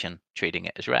this action, treating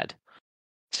it as red.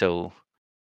 So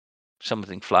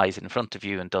something flies in front of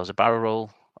you and does a barrel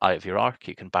roll out of your arc.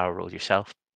 You can barrel roll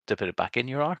yourself to put it back in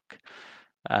your arc.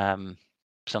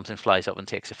 Something flies up and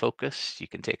takes a focus. You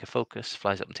can take a focus.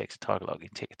 Flies up and takes a target lock. You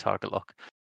can take a target lock.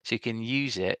 So you can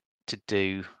use it to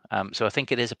do. So I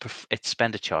think it's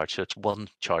spend a charge. So it's 1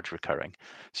 charge recurring.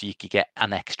 So you could get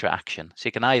an extra action. So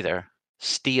you can either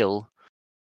steal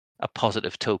a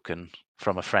positive token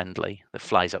from a friendly that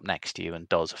flies up next to you and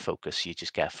does a focus. You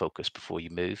just get a focus before you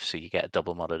move, so you get a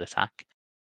double modded attack.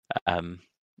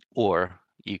 Or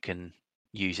you can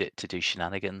use it to do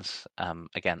shenanigans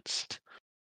against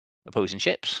opposing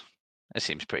ships. It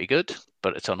seems pretty good,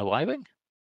 but it's on a Y-wing.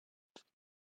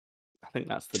 I think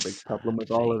that's the big problem with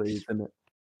all of these, isn't it?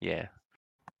 Yeah.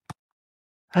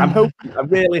 I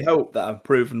really hope that I'm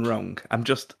proven wrong.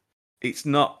 It's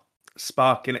not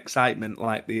sparking excitement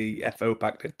like the FO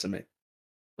pack did to me.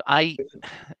 I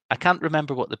can't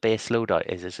remember what the base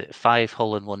loadout is. Is it 5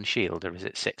 hull and 1 shield, or is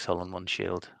it 6 hull and 1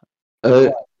 shield?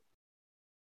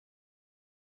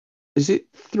 Is it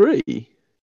 3?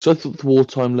 So I thought the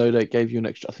wartime loadout gave you an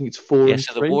extra. I think it's 4. Yeah, and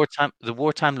so 3, the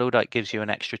wartime loadout gives you an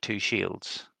extra 2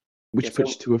 shields, which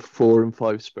puts you to a 4 and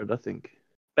 5 spread, I think.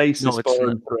 Base is 4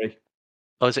 and 3.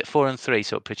 Oh, is it 4 and 3?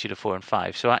 So it puts you to 4 and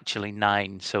 5. So actually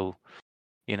 9. So,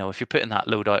 if you're putting that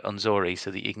loadout on Zori so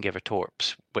that you can give her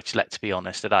torps, which, let's be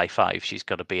honest, at I-5 she's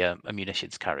got to be a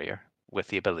munitions carrier with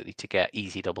the ability to get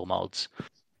easy double mods.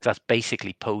 That's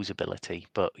basically Poe's ability,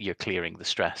 but you're clearing the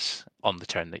stress on the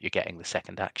turn that you're getting the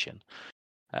second action.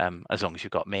 As long as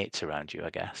you've got mates around you, I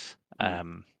guess.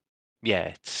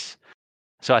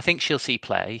 So I think she'll see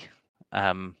play.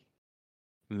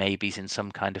 Maybe's in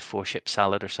some kind of 4-ship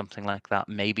salad or something like that.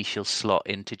 Maybe she'll slot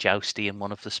into Jousty in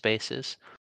one of the spaces.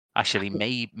 Actually,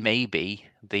 maybe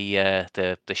the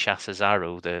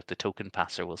Shasazaro, the token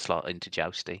passer, will slot into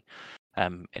Jousty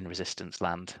in Resistance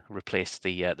Land. Replace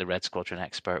the Red Squadron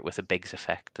expert with a Biggs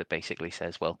effect that basically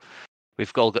says, well,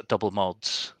 we've all got double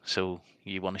mods, so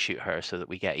you want to shoot her so that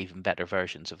we get even better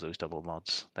versions of those double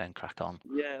mods. Then crack on.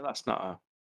 Yeah, it's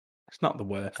not the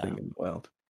worst thing in the world.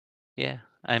 Yeah,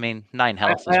 I mean 9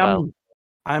 health as well.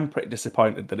 I'm pretty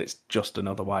disappointed that it's just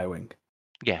another Y-wing.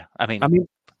 Yeah, I mean,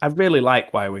 I really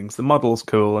like Y-wings. The model's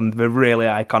cool and they're really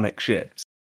iconic ships.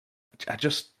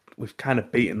 We've kind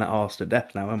of beaten that horse to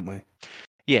death now, haven't we?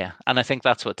 Yeah, and I think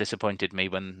that's what disappointed me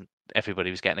when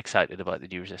everybody was getting excited about the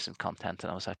new Resistance content,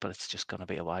 and I was like, but it's just going to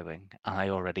be a Y-wing, and I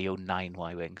already own 9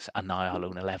 Y-wings, and now I'll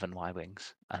own 11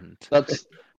 Y-wings, and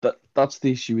that's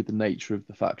the issue with the nature of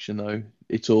the faction, though.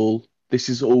 This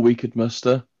is all we could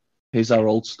muster. Here's our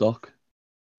old stock.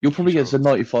 You'll probably get some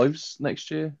 95s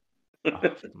next year. Oh,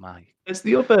 my. There's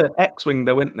the other X-wing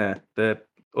though, isn't there? The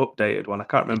updated one. I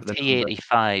can't remember the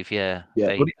T85, yeah.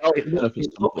 It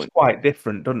looks quite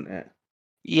different, doesn't it?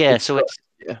 Yeah,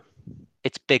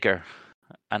 it's bigger,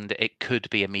 and it could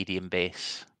be a medium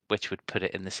base, which would put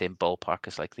it in the same ballpark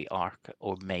as like the Arc,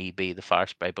 or maybe the Fire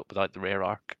Spray, but without the rear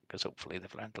arc, because hopefully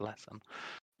they've learned a lesson.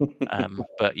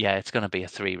 But yeah, it's going to be a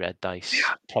 3 red dice,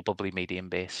 probably medium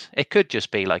base. It could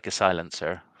just be like a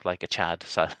silencer, like a Chad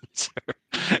silencer.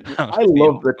 I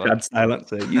love the Chad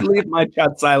silencer. You leave my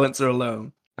Chad silencer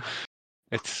alone.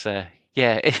 It's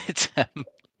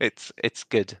it's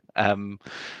good.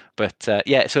 But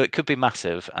yeah, so it could be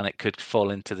massive, and it could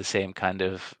fall into the same kind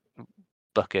of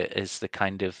bucket as the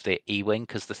kind of the E-wing,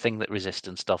 because the thing that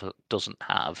Resistance doesn't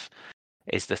have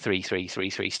is the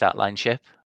 3-3-3-3 stat line ship.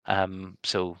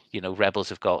 So Rebels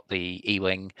have got the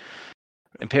E-wing,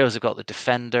 Imperials have got the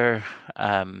Defender,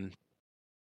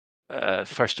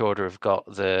 First Order have got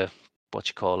the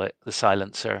the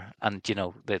Silencer, and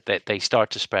they start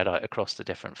to spread out across the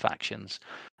different factions,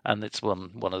 and it's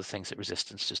one of the things that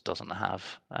Resistance just doesn't have.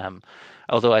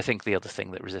 Although I think the other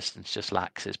thing that Resistance just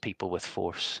lacks is people with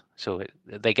Force, so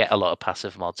they get a lot of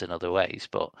passive mods in other ways,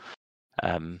 but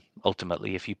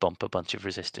ultimately, if you bump a bunch of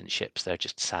Resistance ships, they're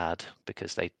just sad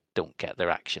because they don't get their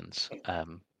actions.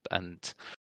 And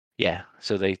yeah,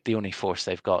 so the only Force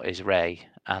they've got is Rey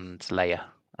and Leia,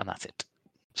 and that's it.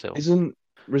 So isn't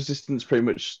Resistance pretty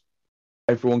much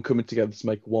everyone coming together to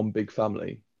make one big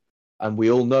family? And we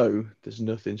all know there's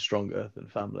nothing stronger than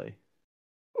family.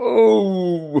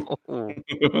 Oh,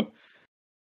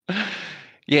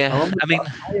 yeah, I mean,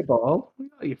 fireball.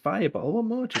 Your fireball. What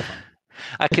more do you want?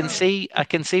 I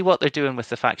can see what they're doing with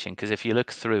the faction, because if you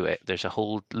look through it, there's a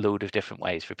whole load of different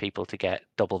ways for people to get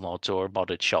double mods or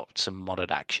modded shots and modded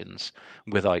actions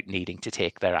without needing to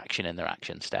take their action in their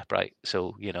action step, right?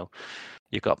 So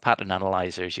you've got pattern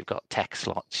analyzers, you've got tech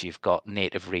slots, you've got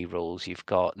native rerolls, you've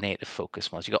got native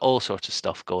focus mods, you've got all sorts of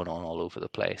stuff going on all over the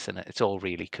place, and it's all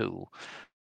really cool.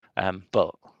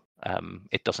 But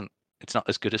it's not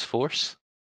as good as Force.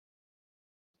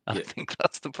 I think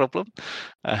that's the problem.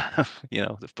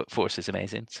 But Force is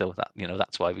amazing, so that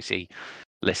that's why we see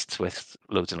lists with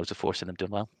loads and loads of Force in them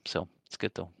doing well. So it's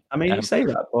good though. I mean, you say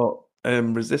that, but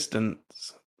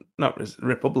Resistance, not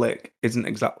Republic, isn't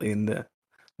exactly in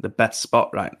the best spot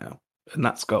right now, and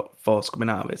that's got Force coming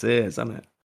out of its ears, hasn't it?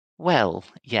 Well,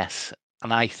 yes,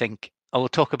 and I think I will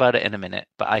talk about it in a minute,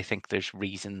 but I think there's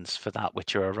reasons for that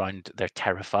which are around they're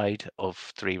terrified of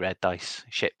 3 red dice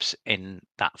ships in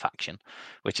that faction,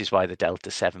 which is why the Delta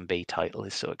 7B title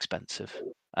is so expensive.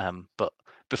 But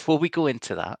before we go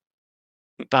into that,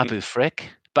 Babu Frick,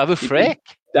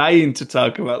 dying to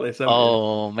talk about this.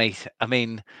 Oh, mate! I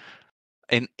mean,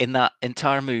 in that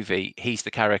entire movie, he's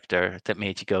the character that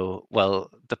made you go, well,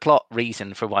 the plot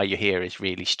reason for why you're here is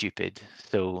really stupid.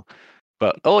 So.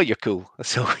 But you're cool,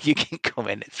 so you can come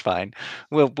in. It's fine.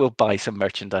 We'll buy some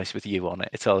merchandise with you on it.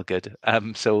 It's all good.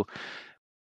 So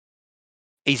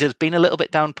he's been a little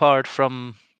bit downpowered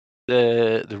from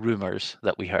the rumors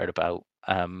that we heard about,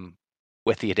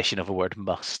 with the addition of a word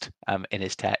 "must" in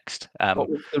his text. What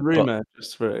was the rumor?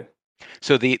 Just for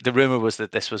so the rumor was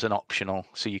that this was an optional,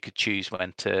 so you could choose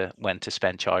when to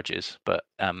spend charges, but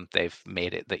they've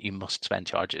made it that you must spend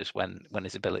charges when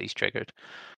his ability is triggered.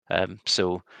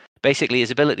 So basically, his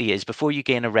ability is before you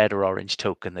gain a red or orange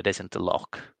token that isn't a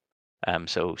lock.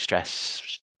 So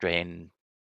stress, strain,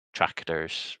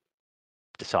 tractors,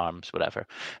 disarms, whatever.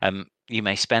 You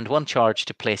may spend 1 charge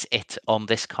to place it on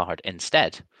this card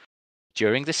instead.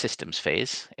 During the systems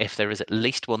phase, if there is at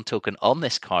least 1 token on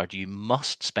this card, you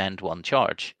must spend 1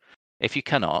 charge. If you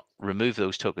cannot, remove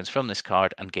those tokens from this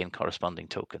card and gain corresponding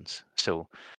tokens. So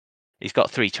he's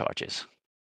got 3 charges.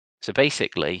 So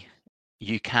basically,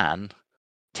 you can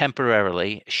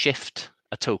temporarily shift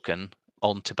a token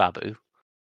onto Babu,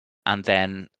 and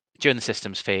then during the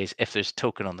systems phase, if there's a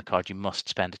token on the card, you must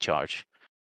spend a charge,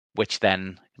 which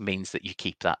then means that you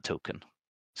keep that token.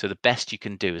 So the best you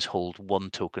can do is hold 1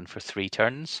 token for 3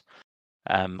 turns,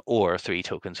 or 3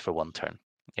 tokens for 1 turn,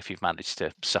 if you've managed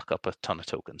to suck up a ton of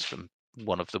tokens from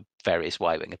one of the various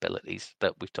Y-Wing abilities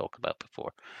that we've talked about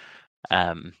before.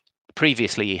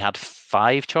 Previously, he had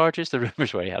 5 charges. The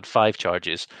rumors were he had 5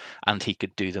 charges, and he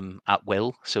could do them at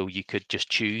will. So you could just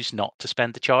choose not to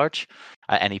spend the charge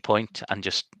at any point and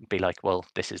just be like, well,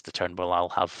 this is the turn where I'll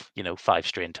have 5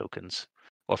 strain tokens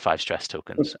or 5 stress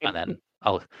tokens, and then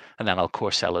I'll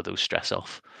core seller those stress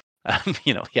off.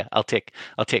 I'll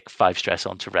take 5 stress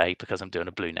onto Rey because I'm doing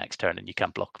a blue next turn and you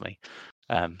can't block me,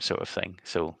 sort of thing.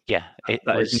 So yeah, it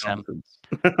was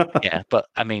yeah. But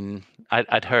I mean,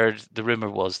 I'd heard the rumor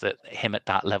was that him at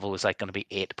that level was like going to be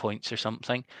 8 points or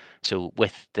something. So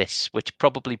with this, which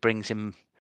probably brings him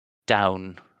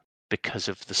down because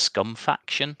of the Scum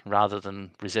faction rather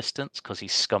than Resistance, because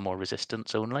he's Scum or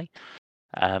Resistance only.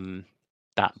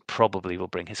 That probably will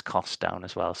bring his cost down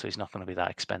as well, so he's not going to be that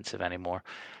expensive anymore.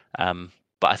 But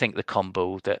I think the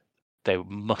combo that they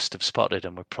must have spotted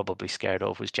and were probably scared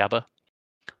of was Jabba,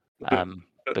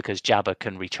 because Jabba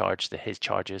can recharge his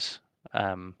charges.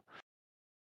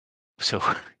 So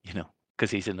because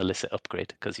he's in the Lyssa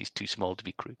upgrade, because he's too small to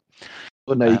be crew.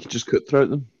 Well, no, you can just cutthroat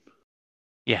them.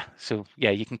 Yeah, so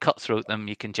yeah, you can cut through them,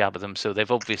 you can jabber them. So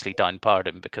they've obviously downpowered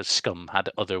him because Scum had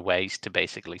other ways to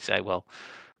basically say, well,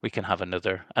 we can have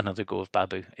another go of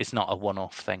Babu. It's not a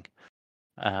one-off thing,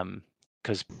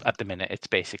 because at the minute it's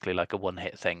basically like a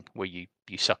one-hit thing where you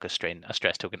suck a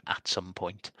stress token at some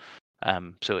point.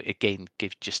 So it again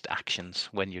gives just actions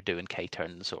when you're doing K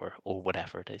turns or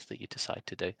whatever it is that you decide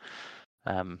to do,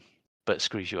 but it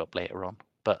screws you up later on.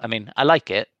 But I mean, I like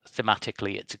it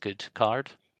thematically. It's a good card,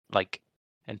 like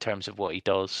in terms of what he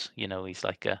does. You know, he's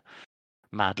like a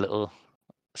mad little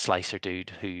slicer dude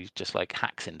who just like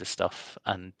hacks into stuff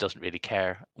and doesn't really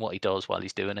care what he does while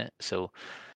he's doing it. So,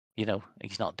 you know,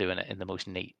 he's not doing it in the most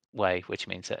neat way, which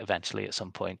means that eventually at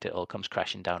some point it all comes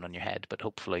crashing down on your head, but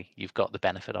hopefully you've got the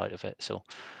benefit out of it. So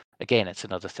again, it's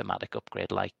another thematic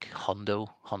upgrade like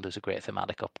Hondo. Hondo's a great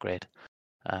thematic upgrade.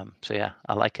 So yeah,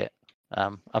 I like it.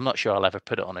 I'm not sure I'll ever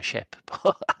put it on a ship,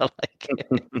 but I like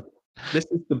it. This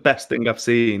is the best thing I've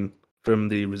seen from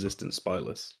the Resistance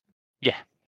spoilers. Yeah.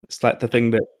 It's like the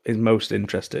thing that is most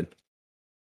interesting.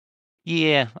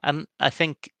 Yeah, and I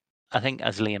think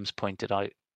as Liam's pointed out,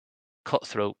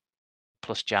 Cutthroat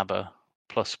plus Jabba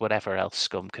plus whatever else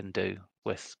Scum can do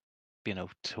with, you know,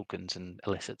 tokens and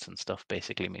elicits and stuff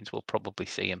basically means we'll probably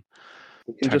see him.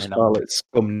 We can just call it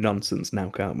Scum nonsense now,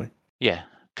 can't we? Yeah,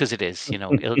 because it is. You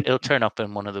know, it'll turn up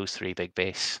in one of those 3 big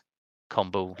base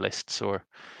combo lists, or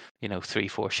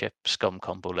 3-4 ship Scum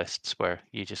combo lists where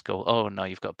you just go, oh no,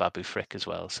 you've got Babu Frick as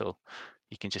well, so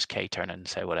you can just K turn and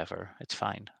say whatever. It's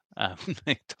fine.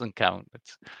 It doesn't count.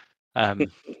 It's,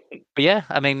 but yeah,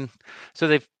 I mean, so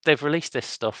they've released this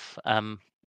stuff.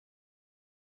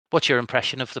 What's your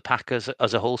impression of the pack as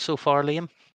a whole so far, Liam?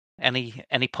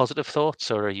 Any positive thoughts,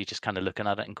 or are you just kind of looking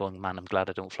at it and going, man, I'm glad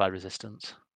I don't fly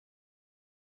Resistance?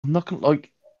 I'm not gonna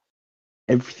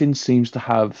everything seems to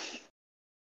have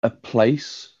a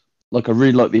place. Like I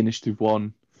really like the Initiative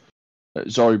one.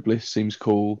 Zori Bliss seems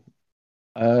cool.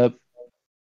 But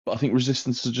I think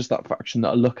Resistance is just that faction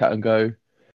that I look at and go,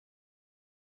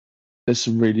 there's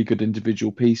some really good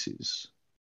individual pieces.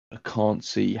 I can't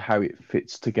see how it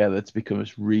fits together to become a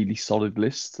really solid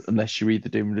list unless you're either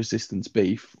doing Resistance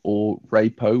beef or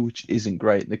Rapo, which isn't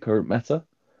great in the current meta.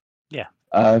 Yeah.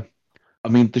 I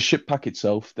mean, the ship pack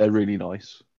itself, they're really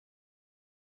nice.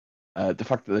 The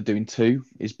fact that they're doing 2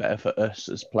 is better for us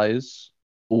as players.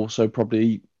 Also,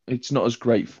 probably it's not as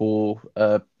great for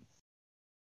the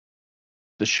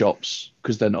shops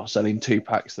because they're not selling 2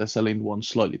 packs; they're selling one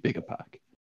slightly bigger pack.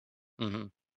 Mm-hmm.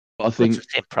 But I think it's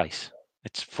the same price.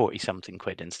 It's 40-something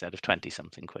quid instead of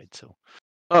 20-something quid. So,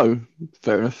 oh,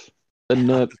 fair enough.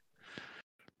 Then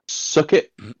suck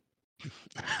it.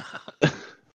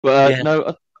 But yeah.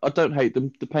 no, I don't hate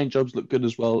them. The paint jobs look good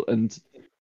as well, and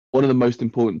one of the most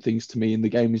important things to me in the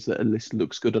game is that a list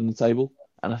looks good on the table,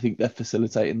 and I think they're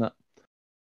facilitating that.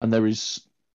 And there's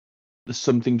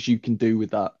some things you can do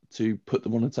with that to put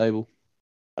them on a table,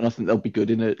 and I think they'll be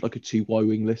good in a 2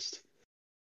 Y-wing list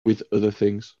with other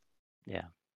things. Yeah.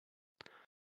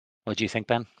 What do you think,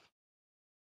 Ben?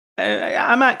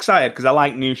 I'm excited because I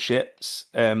like new ships.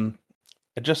 I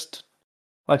just,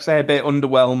 like I say, a bit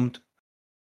underwhelmed.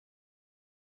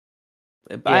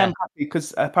 But I am happy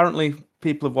because apparently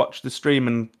people have watched the stream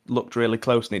and looked really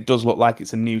close, and it does look like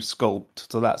it's a new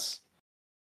sculpt. So that's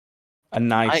a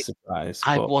nice surprise.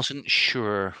 I wasn't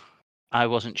sure.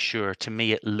 To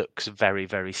me, it looks very,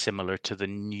 very similar to the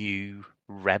new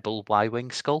Rebel Y-wing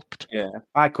sculpt. Yeah,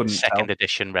 I couldn't Second tell.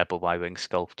 edition Rebel Y-wing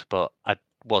sculpt, but I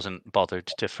wasn't bothered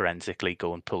to forensically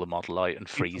go and pull a model out and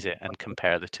freeze it and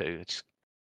compare the two.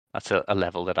 That's a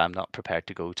level that I'm not prepared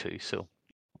to go to. So,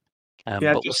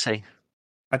 but we'll see.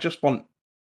 I just want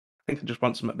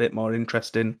something a bit more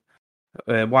interesting.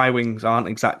 Y-wings aren't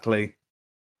exactly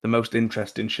the most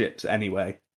interesting ships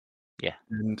anyway. Yeah,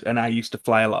 and I used to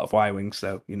fly a lot of Y-wings,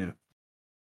 so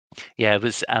Yeah, it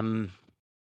was.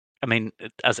 I mean,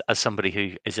 as somebody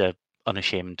who is a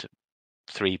unashamed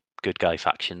 3 good guy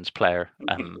factions player,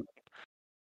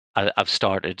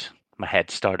 my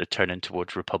head started turning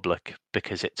towards Republic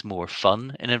because it's more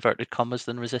fun in inverted commas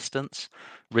than Resistance.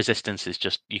 Resistance is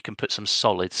just, you can put some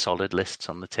solid lists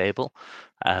on the table,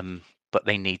 but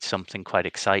they need something quite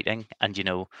exciting. And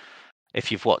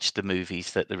if you've watched the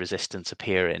movies that the Resistance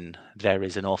appear in, there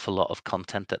is an awful lot of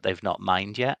content that they've not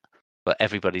mined yet. But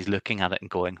everybody's looking at it and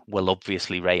going, well,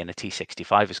 obviously Rey in a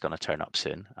T65 is going to turn up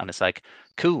soon. And it's like,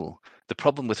 cool. The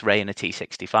problem with Rey in a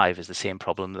T65 is the same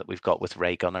problem that we've got with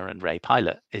Rey Gunner and Rey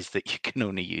Pilot, is that you can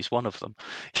only use one of them.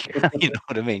 You know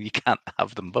what I mean? You can't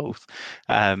have them both.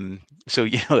 So,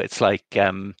 it's like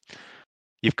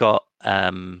you've got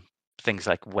things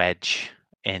like Wedge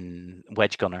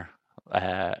Gunner,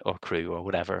 or crew or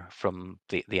whatever from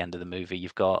the end of the movie.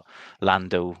 You've got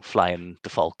Lando flying the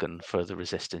Falcon for the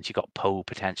Resistance. You've got Poe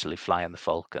potentially flying the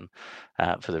Falcon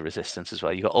for the Resistance as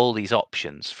well. You've got all these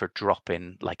options for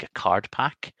dropping like a card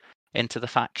pack into the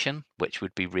faction, which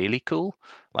would be really cool.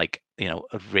 Like, I'd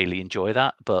really enjoy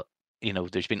that. But,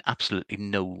 there's been absolutely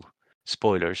no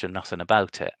spoilers or nothing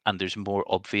about it. And there's more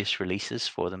obvious releases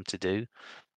for them to do.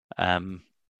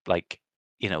 Like,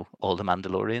 all the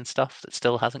Mandalorian stuff that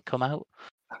still hasn't come out.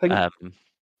 I think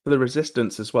for the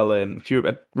Resistance as well, if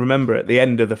you remember at the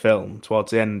end of the film,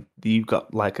 towards the end, you've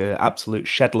got like an absolute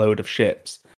shed load of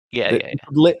ships. Yeah. You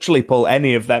could literally pull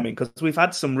any of them in, because we've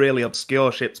had some really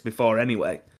obscure ships before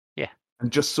anyway. Yeah.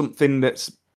 And just something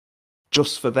that's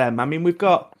just for them. I mean, you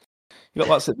got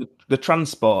what's it, the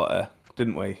Transporter,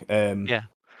 didn't we? Yeah.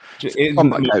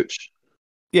 Combat coach.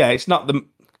 Yeah, it's not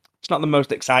the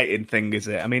most exciting thing, is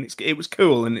it? I mean, it was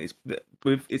cool, and it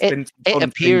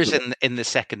appears in the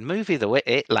second movie, though.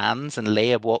 It lands and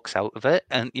Leia walks out of it,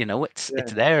 and it's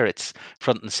there, it's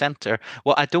front and center.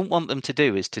 What I don't want them to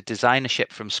do is to design a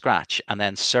ship from scratch and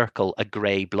then circle a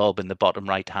grey blob in the bottom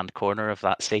right hand corner of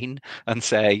that scene and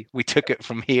say we took it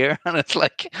from here, and it's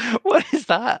like, what is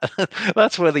that?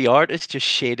 That's where the artist just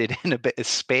shaded in a bit of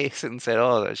space and said,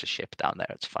 oh, there's a ship down there,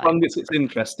 it's fine. As long as it's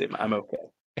interesting, I'm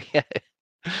okay.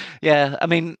 Yeah, I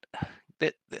mean,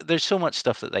 there's so much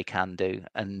stuff that they can do,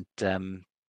 and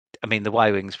I mean, the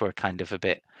Y-wings were kind of a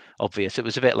bit obvious. It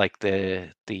was a bit like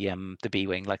the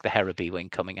B-wing, like the Hera B-wing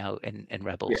coming out in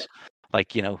Rebels. Yeah.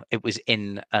 Like, it was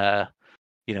in a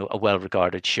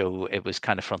well-regarded show. It was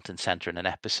kind of front and center in an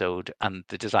episode, and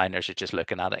the designers are just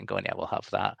looking at it and going, yeah, we'll have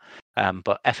that.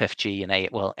 But FFG and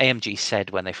AMG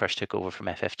said when they first took over from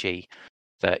FFG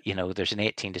that there's an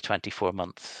 18 to 24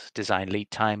 month design lead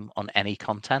time on any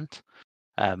content.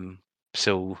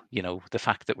 So the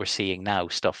fact that we're seeing now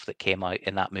stuff that came out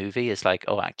in that movie is like,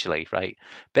 oh, actually, right,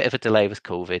 bit of a delay with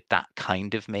COVID. That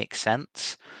kind of makes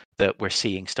sense that we're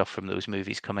seeing stuff from those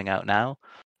movies coming out now,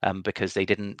 because they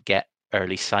didn't get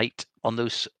early sight on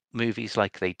those movies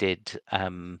like they did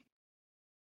on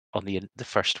the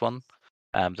first one,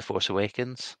 The Force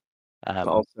Awakens. But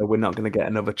also, we're not going to get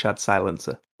another Chad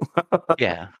silencer.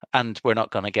 Yeah, and we're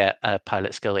not going to get a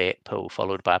Pilot Skill 8 Poe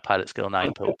followed by a Pilot Skill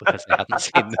 9 Poe because they hadn't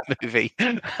seen the movie.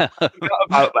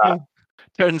 About that.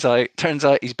 Turns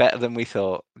out he's better than we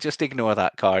thought. Just ignore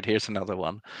that card. Here's another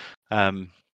one.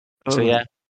 So yeah.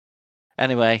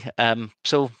 Anyway,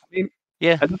 so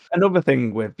yeah. Another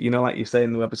thing with, like you're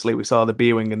saying, obviously we saw the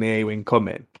B-wing and the A-wing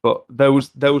coming, but those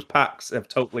packs have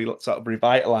totally sort of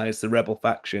revitalized the Rebel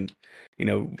faction.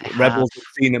 Rebels have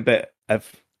seen a bit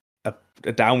of a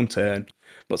downturn,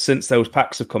 but since those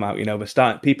packs have come out,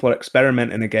 people are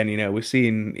experimenting again. We're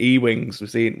seeing E-wings, we're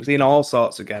seeing all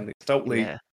sorts again. It's totally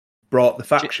brought the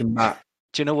faction back.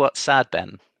 Do you know what's sad, Ben?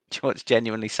 Do you know what's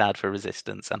genuinely sad for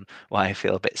Resistance, and why I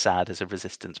feel a bit sad as a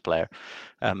Resistance player,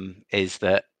 is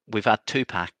that we've had 2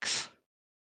 packs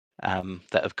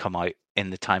that have come out in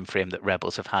the time frame that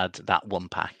Rebels have had that 1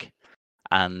 pack,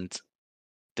 and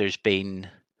there's been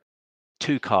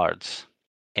 2 cards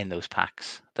in those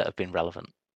packs that have been relevant.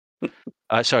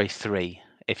 Sorry, 3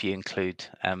 if you include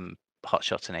Hot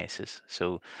Shots and Aces.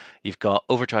 So you've got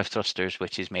Overdrive Thrusters,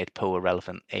 which has made Poe a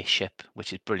relevant ace ship,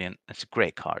 which is brilliant. It's a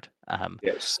great card.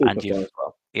 It's super fun as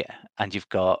well. Yeah, and you've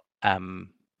got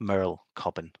Merle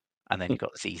Cobbin, and then you've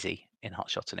got ZZ in Hot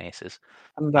Shots and Aces.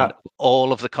 And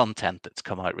all of the content that's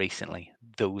come out recently,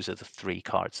 those are the 3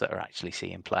 cards that are actually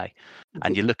seeing play.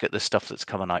 And you look at the stuff that's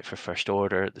coming out for First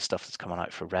Order, the stuff that's coming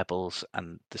out for Rebels,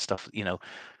 and the stuff,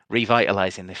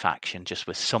 revitalizing the faction just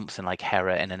with something like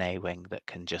Hera in an A-wing that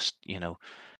can just,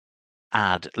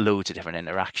 add loads of different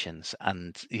interactions.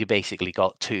 And you basically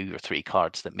got 2 or 3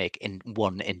 cards that make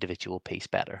one individual piece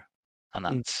better. And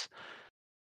that's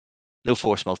no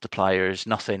force multipliers,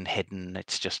 nothing hidden.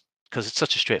 It's just because it's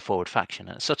such a straightforward faction,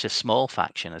 and it's such a small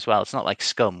faction as well. It's not like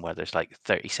Scum where there's like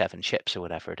 37 ships or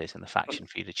whatever it is in the faction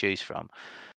for you to choose from.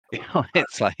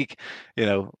 It's like, we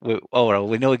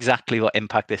know exactly what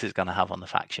impact this is going to have on the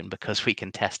faction because we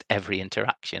can test every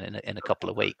interaction in a couple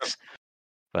of weeks.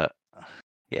 But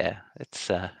yeah, it's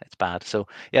bad. So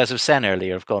yeah, as I was saying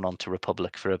earlier, I've gone on to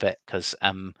Republic for a bit because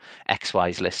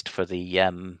XY's list for the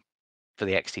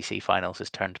XTC finals has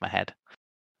turned my head.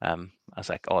 I was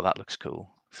like, oh, that looks cool.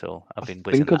 So I've been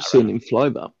whizzing that I've seen him fly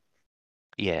that.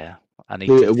 Yeah. I need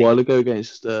to a while ago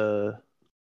against Ollie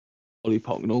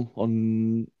Pocknell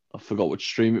on, I forgot which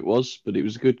stream it was, but it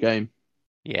was a good game.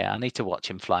 Yeah, I need to watch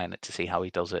him flying it to see how he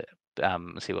does it,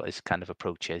 see what his kind of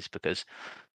approach is, because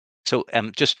so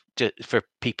just for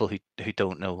people who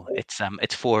don't know,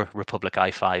 it's 4 Republic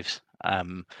I5s.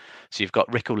 So you've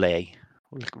got Rick O'Lay,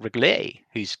 Wrigley,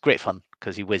 who's great fun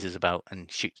because he whizzes about and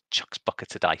chucks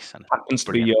buckets of dice. And Happens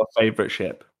to be brilliant. your favourite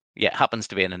ship. Yeah, it happens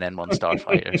to be in an N1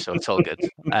 starfighter, so it's all good.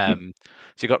 So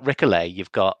you've got Ricochet,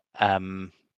 you've got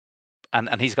and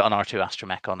he's got an R2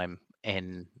 astromech on him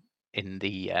in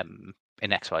the in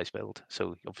XY's build,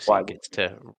 so obviously he gets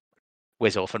to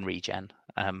whiz off and regen.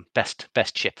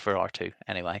 Best ship for R2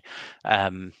 anyway.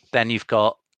 Then you've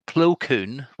got Plo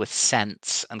Koon with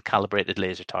sense and calibrated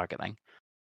laser targeting.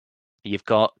 You've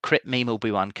got Crit Meme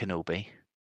Obi-Wan Kenobi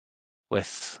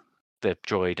with the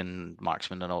droid and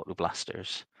marksman and auto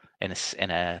blasters in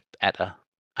a ETA,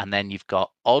 and then you've got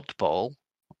Oddball,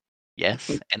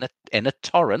 yes, in a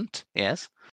torrent, yes,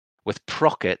 with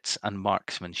prockets and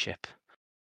marksmanship.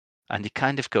 And you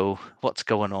kind of go, what's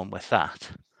going on with that?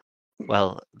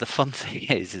 Well, the fun thing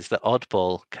is that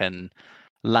Oddball can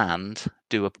land,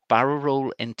 do a barrel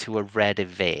roll into a red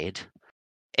evade.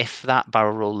 If that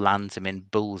barrel roll lands him in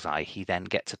bullseye, he then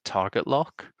gets a target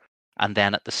lock. And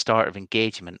then at the start of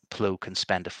engagement, Plo can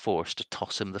spend a force to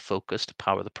toss him the focus to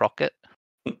power the procket.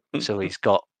 So he's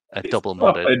got a double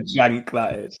modded. Jank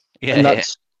that is. Yeah, And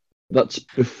that's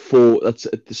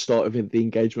at the start of the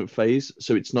engagement phase.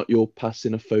 So it's not you're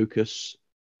passing a focus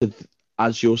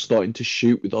as you're starting to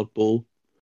shoot with Oddball.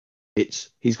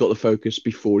 He's got the focus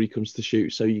before he comes to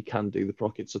shoot, so you can do the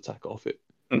prockets attack off it.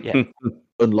 Yeah.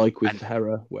 Unlike with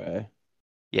Hera, where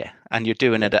and you're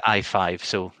doing it at I5,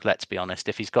 so let's be honest,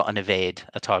 if he's got an evade,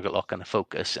 a target lock and a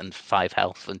focus and 5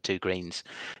 health and 2 greens,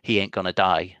 he ain't gonna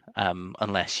die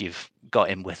unless you've got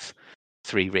him with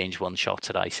 3 range 1 shots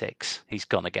at I6. He's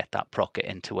gonna get that procket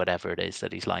into whatever it is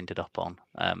that he's lined it up on.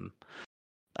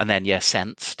 And then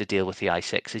sense to deal with the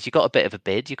I6s. You got a bit of a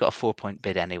bid. You got a 4-point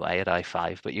bid anyway at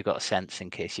I5, but you got a sense in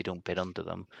case you don't bid under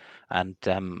them. And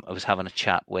I was having a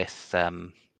chat with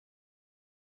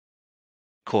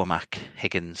Cormac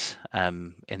Higgins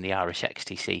in the Irish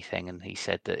XTC thing, and he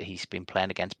said that he's been playing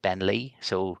against Ben Lee.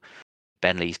 So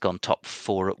Ben Lee's gone top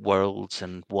 4 at Worlds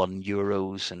and won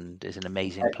Euros and is an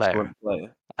amazing player.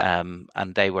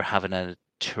 And they were having a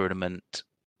tournament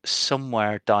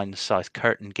somewhere down South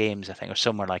Curtin Games, I think, or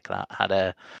somewhere like that, had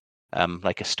a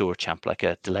like a store champ, like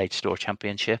a delayed store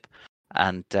championship.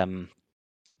 And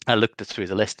I looked through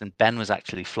the list, and Ben was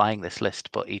actually flying this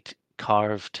list, but he'd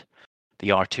carved the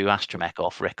R2 astromech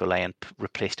off Ricochet and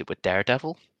replaced it with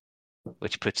Daredevil,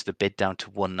 which puts the bid down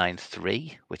to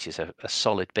 193, which is a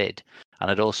solid bid. And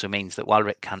it also means that while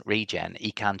Rick can't regen,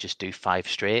 he can just do 5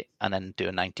 straight and then do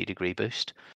a 90-degree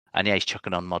boost. And he's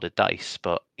chucking unmodded dice,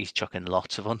 but he's chucking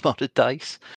lots of unmodded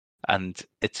dice, and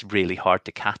it's really hard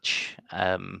to catch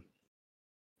the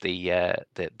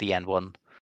N1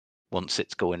 once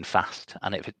it's going fast.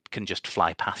 And if it can just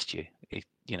fly past you,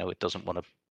 it doesn't want to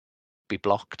be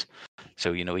blocked.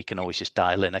 So he can always just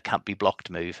dial in a can't be blocked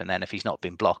move, and then if he's not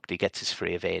been blocked, he gets his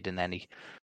free evade, and then he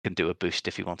can do a boost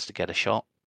if he wants to get a shot.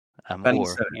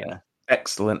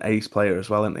 Excellent ace player as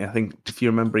well, isn't he? I think if you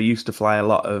remember, he used to fly a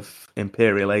lot of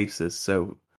Imperial aces,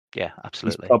 so yeah,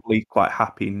 absolutely. He's probably quite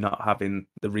happy not having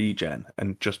the regen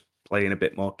and just playing a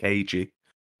bit more cagey.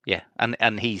 Yeah,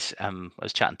 and he's I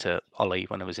was chatting to Ollie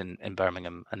when I was in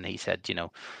Birmingham, and he said,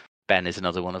 Ben is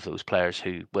another one of those players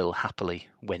who will happily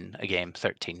win a game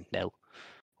 13-0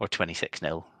 or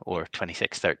 26-0 or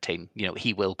 26-13.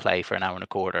 He will play for an hour and a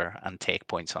quarter and take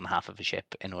points on half of a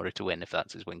ship in order to win if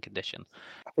that's his win condition.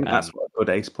 I think that's what a good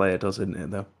ace player does, isn't it,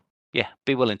 though? Yeah,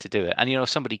 be willing to do it. And, if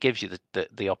somebody gives you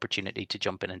the opportunity to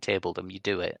jump in and table them, you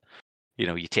do it.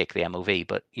 You take the MOV,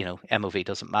 but, MOV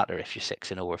doesn't matter if you're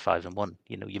 6-0 or 5-1.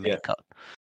 You make a cut.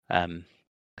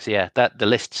 So, yeah, the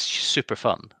list's super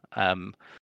fun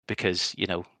because,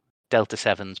 Delta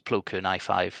 7's Plo Koon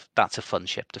I5, that's a fun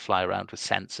ship to fly around with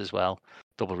sense as well.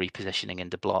 Double repositioning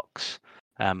into blocks.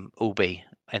 Obi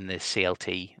in the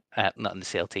CLT, not in the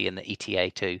CLT, in the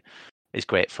ETA too, is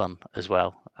great fun as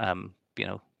well.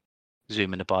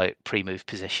 Zooming about, pre-move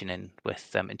positioning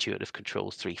with intuitive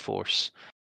controls, 3 force,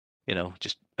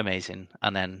 just amazing.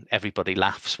 And then everybody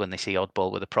laughs when they see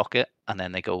Oddball with a procket, and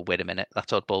then they go, wait a minute,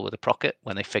 that's Oddball with a procket,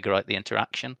 when they figure out the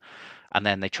interaction. And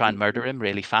then they try and murder him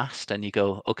really fast, and you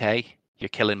go, okay, you're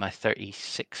killing my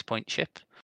 36-point ship,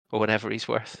 or whatever he's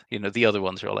worth. The other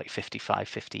ones are all like 55,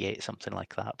 58, something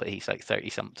like that, but he's like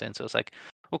 30-something. So it's like,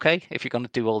 okay, if you're going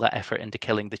to do all that effort into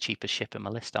killing the cheapest ship in my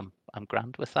list, I'm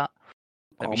grand with that.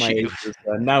 All my aces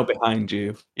are now behind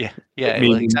you. Yeah,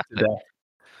 well, exactly.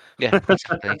 Yeah,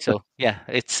 exactly. So yeah,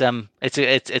 it's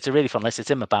a really fun list.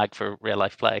 It's in my bag for real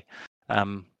life play,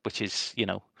 which is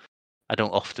I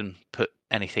don't often put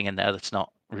anything in there that's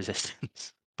not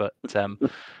resistance, but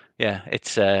yeah,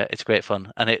 it's great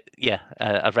fun, and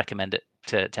I'd recommend it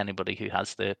to anybody who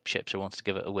has the ships or wants to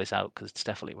give it a whiz out, because it's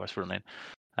definitely worth running.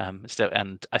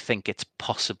 And I think it's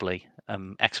possibly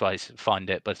XY's found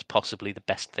it, but it's possibly the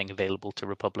best thing available to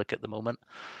Republic at the moment.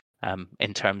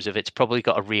 In terms of, it's probably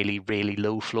got a really, really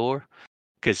low floor,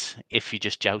 because if you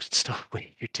just joust stuff with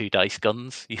your 2 dice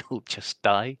guns, you'll just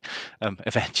die.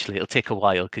 Eventually, it'll take a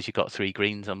while because you've got 3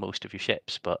 greens on most of your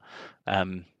ships, but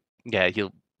yeah,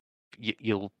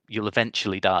 you'll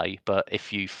eventually die. But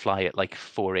if you fly it like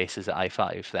 4 aces at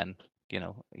I5, then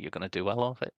you're going to do well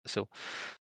off it. So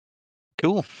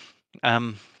cool.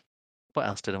 What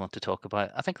else did I want to talk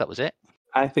about? I think that was it.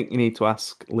 I think you need to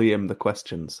ask Liam the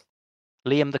questions.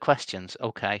 Liam, the questions.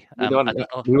 Okay. We want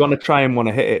to try and want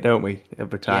to hit it, don't we?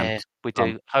 Every time. Yeah, we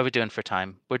do. How are we doing for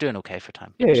time? We're doing okay for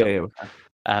time. Yeah.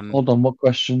 Hold on, what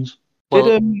questions?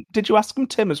 Well, did you ask him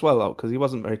Tim as well, though? Because he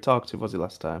wasn't very talkative, was he,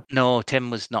 last time? No, Tim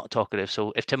was not talkative.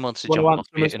 So if Tim wants to jump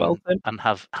off and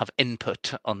have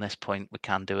input on this point, we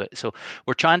can do it. So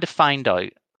we're trying to find out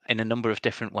in a number of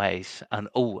different ways. And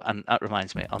that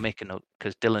reminds me, I'll make a note,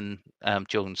 because Dylan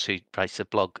Jones, who writes the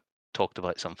blog, talked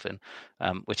about something,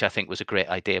 which I think was a great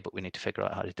idea, but we need to figure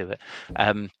out how to do it.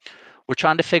 We're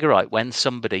trying to figure out, when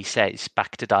somebody says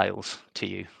back to dials to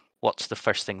you, what's the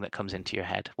first thing that comes into your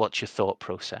head? What's your thought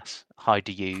process? How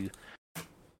do you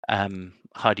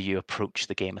approach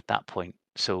the game at that point?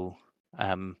 So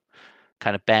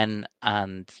kind of Ben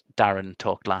and Darren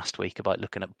talked last week about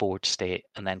looking at board state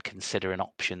and then considering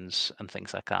options and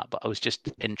things like that. But I was just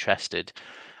interested,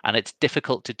 and it's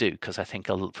difficult to do because I think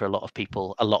for a lot of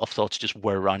people, a lot of thoughts just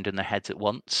whir around in their heads at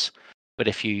once. But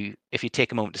if you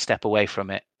take a moment to step away from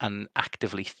it and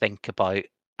actively think about,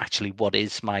 actually, what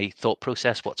is my thought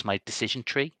process? What's my decision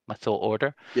tree? My thought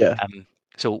order? Yeah.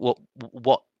 So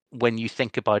what when you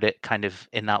think about it kind of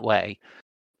in that way,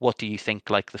 what do you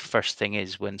think like the first thing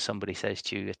is when somebody says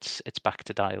to you it's back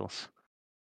to dials?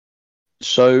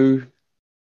 So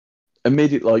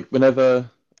immediately, like whenever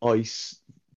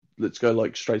let's go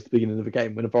like straight to the beginning of the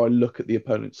game, whenever I look at the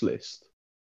opponent's list,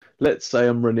 let's say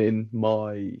I'm running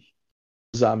my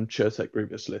Zam Chertek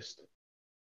Grievous list,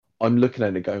 I'm looking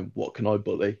at it going, what can I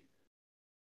bully?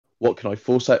 What can I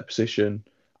force out position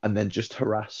and then just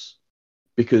harass?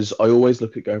 Because I always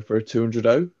look at going for a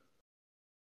 200-0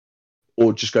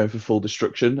 or just going for full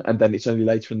destruction. And then it's only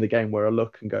later in the game where I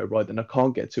look and go, right, then I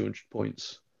can't get 200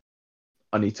 points.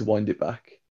 I need to wind it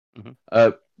back. Mm-hmm.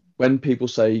 When people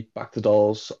say back to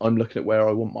dials, I'm looking at where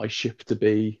I want my ship to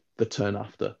be the turn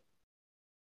after.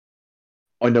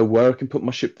 I know where I can put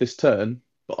my ship this turn,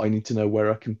 but I need to know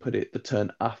where I can put it the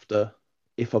turn after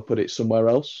if I put it somewhere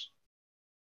else.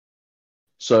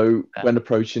 So when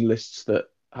approaching lists that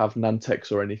have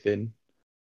Nantex or anything,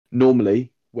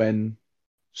 normally when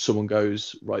someone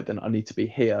goes, right, then I need to be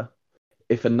here,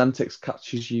 if a Nantex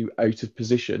catches you out of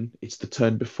position, it's the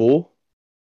turn before.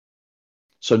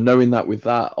 So knowing that with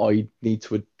that, I need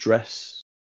to address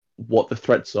what the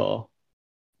threats are,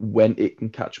 when it can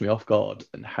catch me off guard,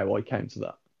 and how I counter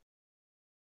that.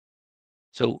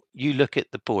 So you look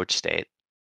at the board state.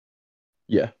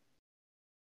 Yeah.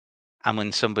 And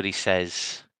when somebody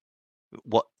says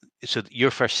so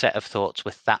your first set of thoughts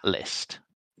with that list,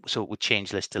 so it would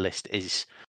change list to list, is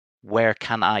where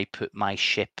can I put my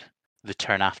ship the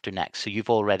turn after next? So you've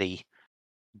already,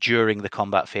 during the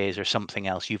combat phase or something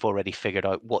else, you've already figured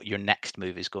out what your next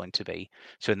move is going to be.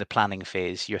 So in the planning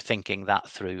phase, you're thinking that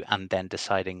through and then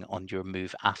deciding on your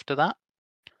move after that.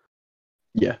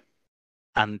 Yeah.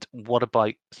 And what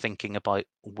about thinking about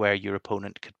where your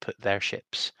opponent could put their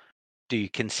ships? Do you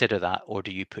consider that, or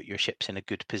do you put your ships in a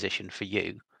good position for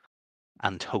you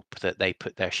and hope that they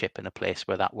put their ship in a place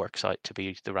where that works out to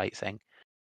be the right thing?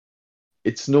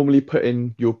 It's normally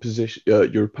putting your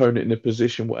opponent in a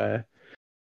position where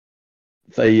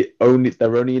they're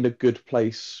only in a good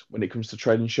place when it comes to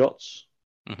trading shots,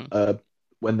 mm-hmm.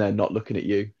 When they're not looking at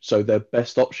you. So their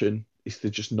best option is to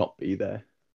just not be there,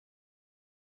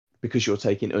 because you're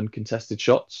taking uncontested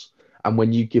shots. And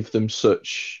when you give them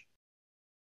such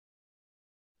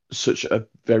a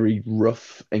very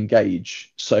rough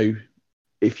engage, so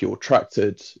if you're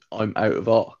tracted, I'm out of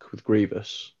arc with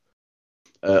Grievous,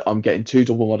 I'm getting 2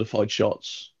 double modified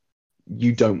shots,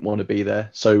 you don't want to be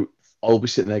there. So I'll be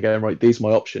sitting there going, right, these are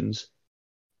my options.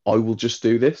 I will just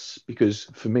do this because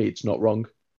for me it's not wrong.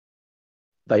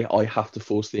 I have to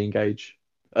force the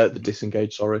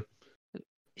disengage, sorry.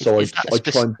 So I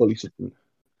try and bully something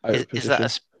out of position.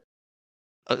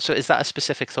 So is that a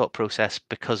specific thought process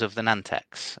because of the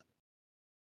Nantex?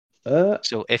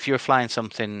 So if you're flying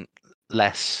something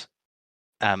less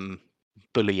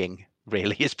bullying,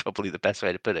 really, is probably the best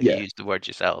way to put it. Yeah. You use the word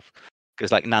yourself,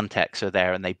 because like Nantex are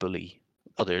there and they bully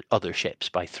other ships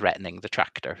by threatening the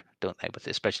tractor, don't they?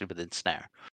 Especially within Snare,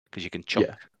 because you can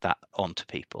chuck that onto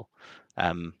people.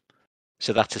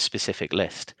 So that's a specific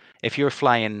list. If you're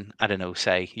flying, I don't know,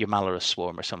 say your Malorus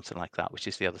Swarm or something like that, which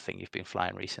is the other thing you've been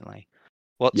flying recently.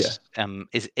 Is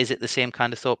it the same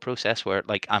kind of thought process where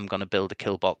like I'm going to build a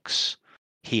kill box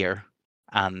here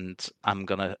and I'm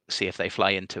going to see if they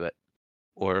fly into it,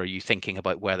 or are you thinking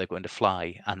about where they're going to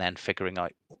fly and then figuring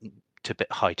out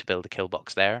how to build a kill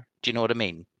box there? Do you know what I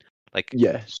mean? Like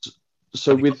yes.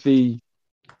 So with the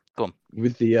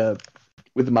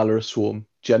Malorus Swarm,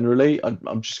 generally,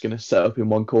 I'm just going to set up in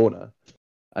one corner.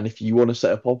 And if you want to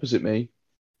set up opposite me,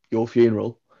 your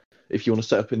funeral. If you want to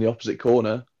set up in the opposite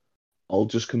corner, I'll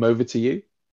just come over to you.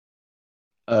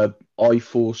 I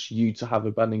force you to have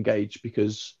a band engage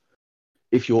because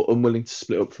if you're unwilling to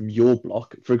split up from your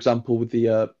block, for example, with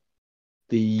the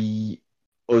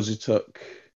Uzutuk,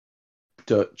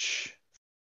 Dutch,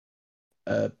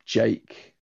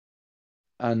 Jake,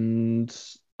 and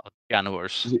Jan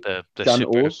Ors, the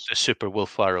super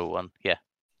Wolfaro one, yeah.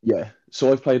 Yeah,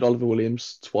 so I've played Oliver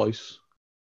Williams twice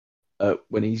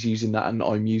when he's using that and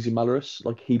I'm using Malorus.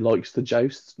 Like, he likes to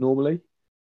joust normally,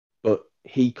 but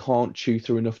he can't chew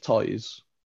through enough ties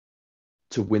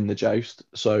to win the joust.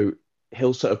 So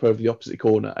he'll set up over the opposite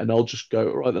corner and I'll just go,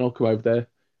 all right, then I'll come over there.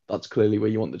 That's clearly where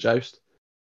you want the joust.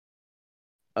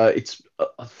 I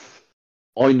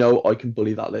know I can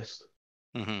bully that list.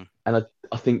 Mm-hmm. And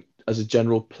I think as a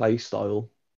general play style,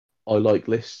 I like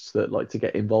lists that like to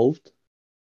get involved.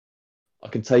 I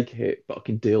can take a hit, but I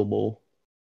can deal more.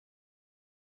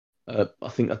 I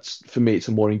think that's, for me, it's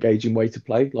a more engaging way to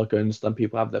play. Like, I understand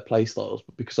people have their play styles,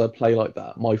 but because I play like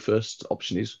that, my first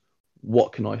option is,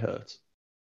 what can I hurt?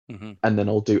 Mm-hmm. And then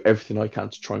I'll do everything I can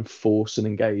to try and force and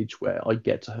engage where I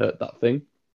get to hurt that thing.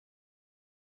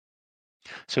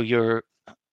 So you're,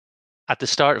 at the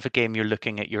start of a game, you're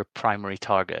looking at your primary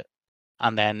target.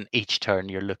 And then each turn,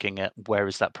 you're looking at where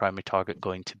is that primary target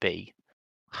going to be?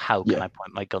 How can I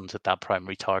point my guns at that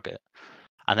primary target?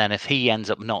 And then if he ends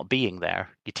up not being there,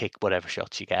 you take whatever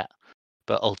shots you get.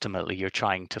 But ultimately, you're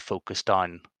trying to focus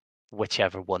down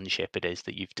whichever one ship it is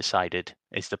that you've decided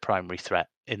is the primary threat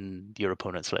in your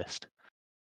opponent's list.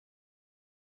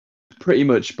 Pretty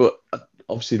much, but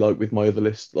obviously, like with my other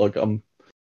list, like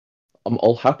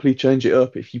I'll happily change it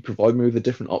up if you provide me with a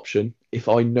different option. If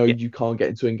I know you can't get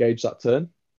into engage that turn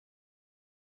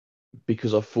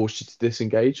because I've forced you to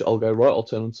disengage, I'll go, right, I'll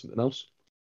turn on something else.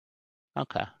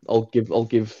 Okay. I'll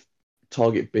give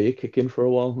target B a kick in for a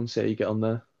while and see how you get on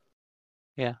there.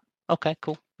 Yeah. Okay,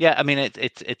 cool. Yeah, I mean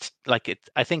it's like it.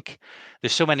 I think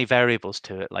there's so many variables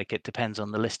to it. Like, it depends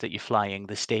on the list that you're flying,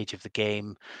 the stage of the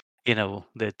game, you know,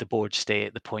 the board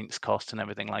state, the points cost, and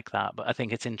everything like that. But I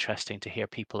think it's interesting to hear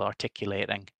people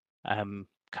articulating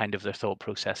kind of their thought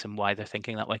process and why they're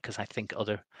thinking that way, because I think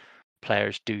other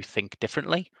players do think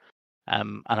differently,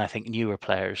 and I think newer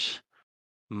players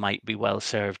might be well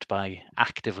served by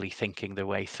actively thinking their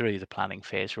way through the planning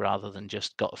phase rather than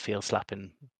just gut feel slapping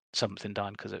something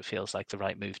down because it feels like the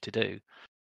right move to do.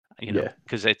 You know,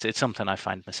 because it's something I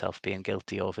find myself being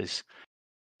guilty of, is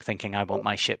thinking I want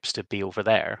my ships to be over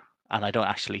there, and I don't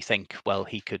actually think, well,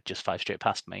 he could just 5 straight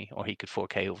past me or he could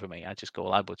 4K over me. I just go,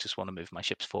 well, I would just want to move my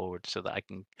ships forward so that I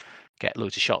can get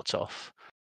loads of shots off.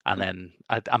 And then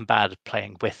I'm bad at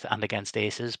playing with and against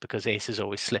aces because aces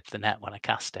always slip the net when I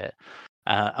cast it.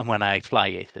 And when I fly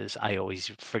aces, I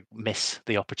always miss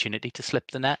the opportunity to slip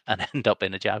the net and end up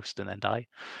in a joust and then die.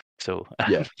 So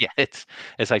it's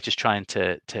like just trying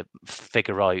to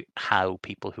figure out how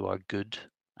people who are good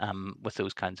with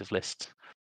those kinds of lists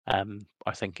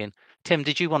are thinking. Tim,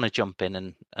 did you want to jump in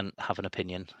and have an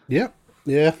opinion? Yeah.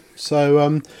 So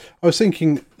I was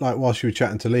thinking, like, whilst you were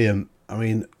chatting to Liam, I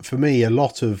mean, for me, a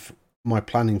lot of my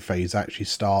planning phase actually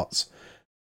starts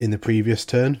in the previous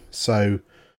turn. So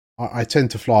I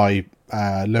tend to fly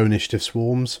low initiative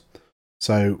swarms.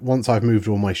 So once I've moved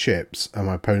all my ships and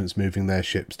my opponent's moving their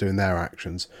ships, doing their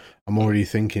actions, I'm already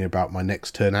thinking about my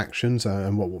next turn actions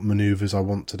and what maneuvers I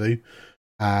want to do.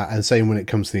 And same when it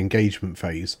comes to the engagement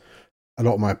phase, a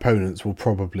lot of my opponents will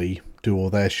probably do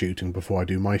all their shooting before I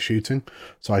do my shooting.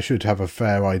 So I should have a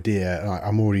fair idea.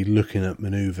 I'm already looking at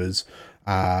maneuvers,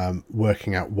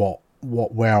 working out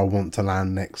where I want to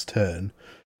land next turn.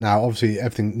 Now, obviously,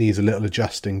 everything needs a little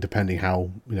adjusting depending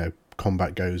how, you know,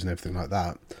 combat goes and everything like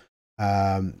that.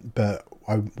 But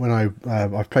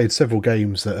I've played several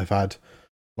games that have had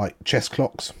like chess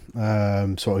clocks,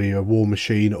 sort of either War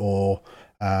Machine or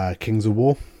Kings of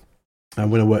War. And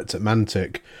when I worked at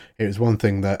Mantic, it was one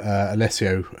thing that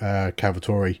Alessio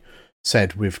Cavatori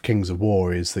said with Kings of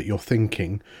War is that your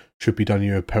thinking should be done on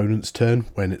your opponent's turn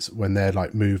when they're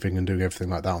like moving and doing everything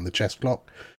like that on the chess clock,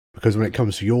 because when it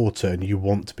comes to your turn, you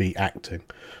want to be acting.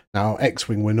 Now,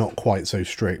 X-Wing, we're not quite so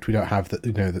strict. We don't have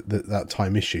that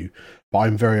time issue, but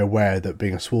I'm very aware that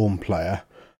being a Swarm player,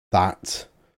 that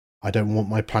I don't want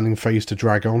my planning phase to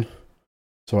drag on.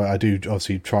 So I do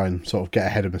obviously try and sort of get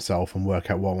ahead of myself and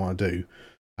work out what I want to do.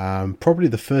 Probably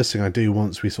the first thing I do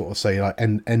once we sort of say like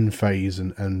end phase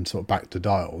and sort of back to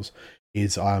dials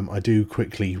is I do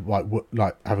quickly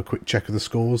like have a quick check of the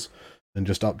scores and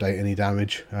just update any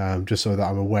damage, just so that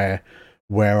I'm aware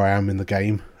where I am in the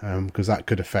game, because that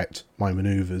could affect my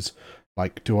maneuvers.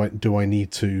 Like, do I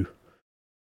need to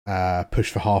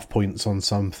push for half points on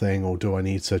something, or do I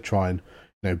need to try and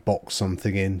box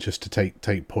something in just to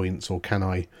take points, or can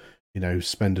I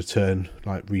spend a turn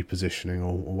like repositioning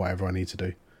or whatever I need to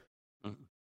do.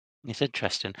 It's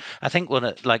interesting. I think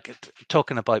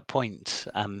talking about points,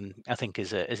 I think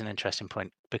is an interesting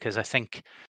point, because I think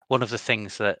one of the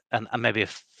things that, and maybe a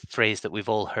phrase that we've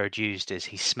all heard used, is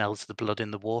he smells the blood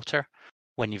in the water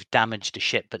when you've damaged a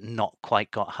ship but not quite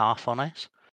got half on it,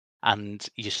 and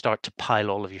you start to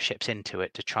pile all of your ships into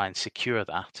it to try and secure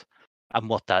that. And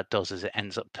what that does is it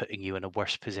ends up putting you in a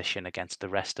worse position against the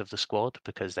rest of the squad,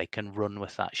 because they can run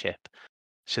with that ship,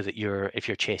 so that if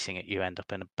you're chasing it, you end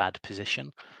up in a bad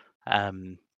position.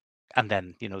 And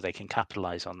then they can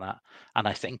capitalize on that. And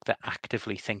I think that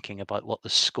actively thinking about what the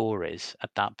score is at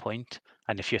that point,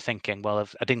 and if you're thinking, well,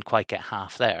 I didn't quite get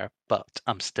half there, but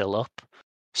I'm still up,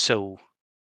 so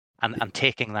and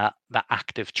taking that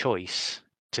active choice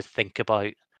to think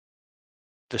about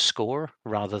the score,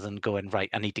 rather than going, right,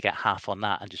 I need to get half on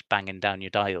that, and just banging down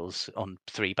your dials on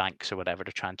 3 banks or whatever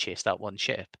to try and chase that one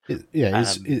ship.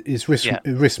 It's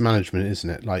risk management, isn't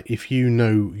it? Like, if you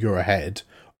know you're ahead,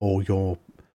 or you're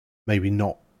maybe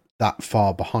not that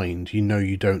far behind,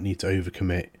 you don't need to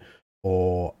overcommit,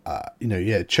 or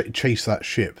chase that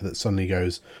ship that suddenly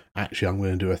goes, actually I'm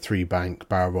going to do a 3 bank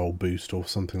barrel roll boost or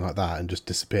something like that and just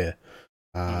disappear.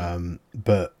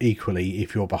 But equally,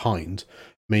 if you're behind,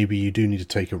 maybe you do need to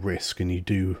take a risk, and you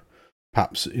do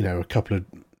perhaps a couple of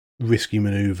risky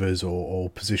maneuvers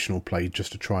or positional play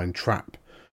just to try and trap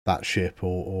that ship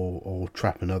or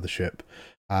trap another ship.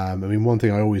 I mean, one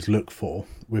thing I always look for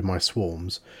with my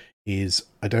swarms is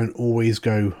I don't always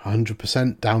go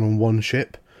 100% down on one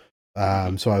ship.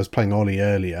 So I was playing Ollie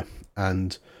earlier,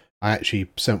 and I actually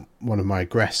sent one of my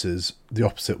aggressors the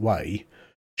opposite way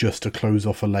just to close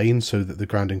off a lane so that the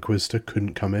Grand Inquisitor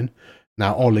couldn't come in.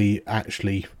 Now, Ollie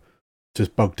actually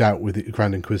just bugged out with the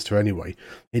Grand Inquisitor anyway.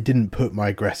 It didn't put my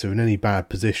aggressor in any bad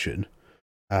position.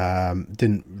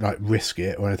 Didn't risk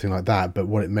it or anything like that, but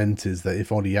what it meant is that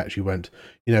if Ollie actually went,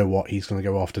 you know what, he's going to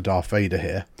go after Darth Vader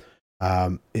here,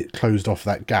 it closed off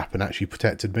that gap and actually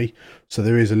protected me. So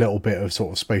there is a little bit of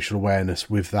sort of spatial awareness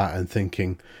with that, and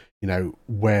thinking,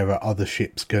 where are other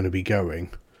ships going to be going,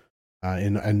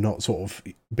 and not sort of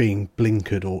being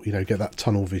blinkered, or get that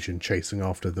tunnel vision chasing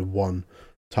after the one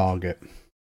target.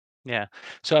 Yeah.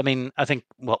 So I mean, I think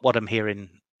what I'm hearing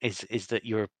is that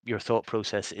your thought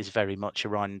process is very much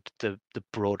around the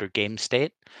broader game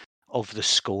state of the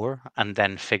score, and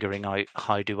then figuring out,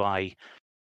 how do I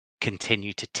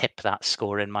continue to tip that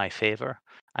score in my favor,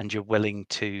 and you're willing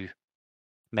to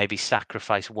maybe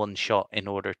sacrifice one shot in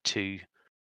order to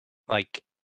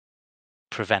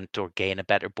prevent or gain a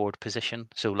better board position.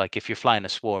 So like, if you're flying a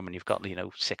swarm and you've got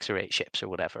 6 or 8 ships or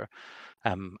whatever,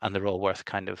 and they're all worth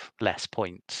kind of less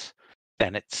points,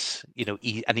 then it's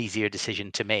an easier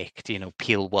decision to make to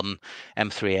peel one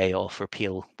M3A off, or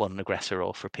peel one aggressor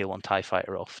off, or peel one TIE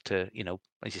fighter off, to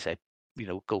as you say,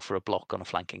 go for a block on a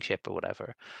flanking ship or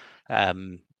whatever,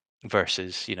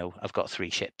 versus I've got 3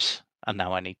 ships and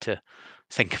now I need to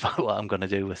think about what I'm going to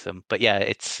do with them. But yeah,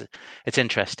 it's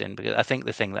interesting, because I think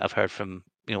the thing that I've heard from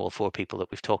all 4 people that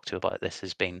we've talked to about this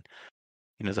has been,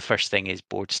 the first thing is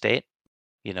board state,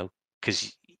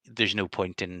 because there's no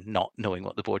point in not knowing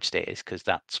what the board state is, because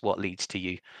that's what leads to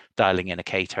you dialing in a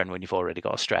K turn when you've already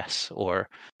got a stress, or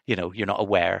you're not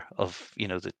aware of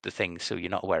the things, so you're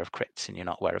not aware of crits and you're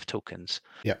not aware of tokens,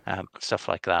 stuff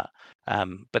like that.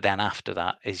 But then after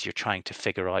that is you're trying to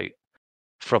figure out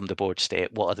from the board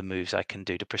state, what are the moves I can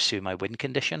do to pursue my win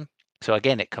condition. So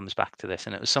again, it comes back to this,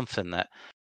 and it was something that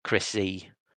Chris Z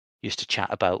used to chat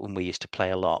about when we used to play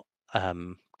a lot a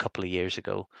couple of years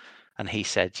ago. And he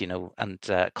said,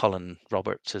 and Colin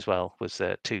Roberts as well, was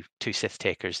two Sith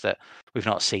takers that we've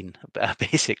not seen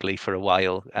basically for a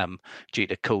while, due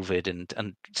to COVID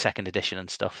and second edition and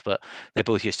stuff. But they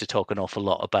both used to talk an awful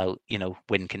lot about,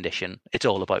 win condition. It's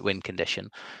all about win condition.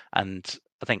 And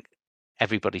I think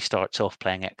everybody starts off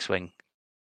playing X-Wing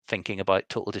thinking about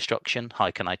total destruction.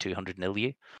 How can I 200 nil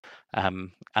you?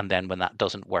 And then when that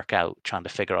doesn't work out, trying to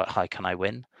figure out how can I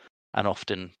win. And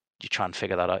often you try and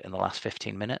figure that out in the last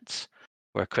 15 minutes.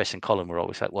 Where Chris and Colin were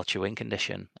always like, "What's your win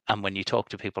condition?" And when you talk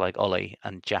to people like Ollie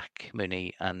and Jack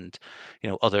Mooney and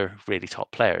other really top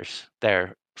players,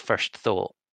 their first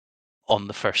thought on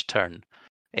the first turn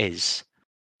is,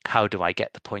 how do I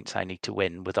get the points I need to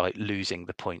win without losing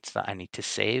the points that I need to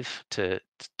save to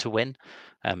win?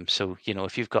 So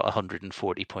if you've got a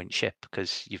 140-point ship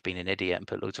because you've been an idiot and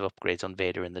put loads of upgrades on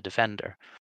Vader and the Defender,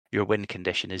 your win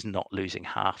condition is not losing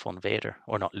half on Vader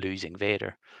or not losing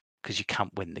Vader, because you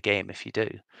can't win the game if you do.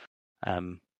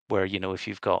 Where if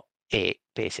you've got 8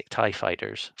 basic TIE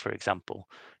fighters, for example,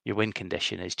 your win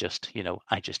condition is just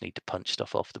I just need to punch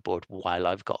stuff off the board while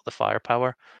I've got the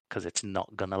firepower, because it's not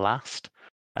gonna last.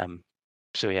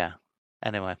 So yeah.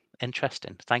 Anyway,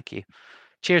 interesting. Thank you.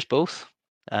 Cheers, both.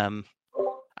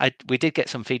 We did get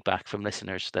some feedback from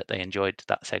listeners that they enjoyed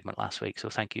that segment last week. So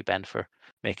thank you, Ben, for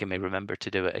making me remember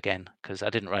to do it again, because I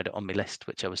didn't write it on my list,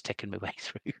 which I was ticking my way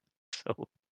through. So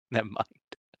never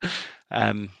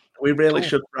mind. We really cool.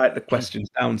 should write the questions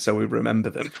down so we remember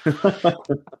them.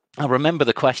 I'll remember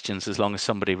the questions as long as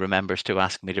somebody remembers to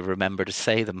ask me to remember to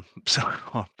say them. So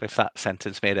if that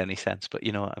sentence made any sense, but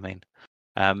you know what I mean.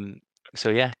 So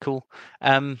yeah, cool.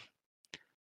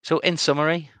 So in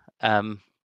summary,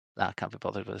 I can't be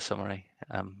bothered with a summary.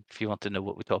 If you want to know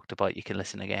what we talked about, you can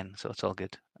listen again. So it's all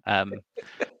good. I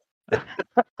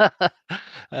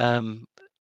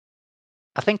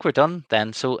think we're done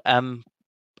then. So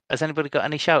has anybody got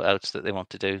any shout outs that they want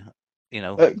to do?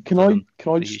 Can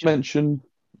I just mention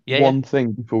one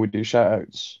thing before we do shout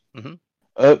outs?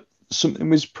 Mm-hmm. Something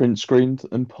was print screened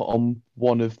and put on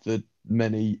one of the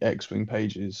many X-Wing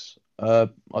pages. I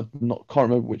can't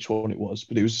remember which one it was,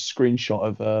 but it was a screenshot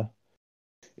of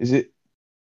is it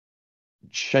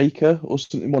Shaker or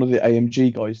something? One of the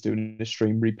AMG guys doing a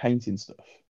stream repainting stuff.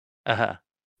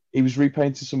 He was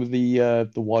repainting some of the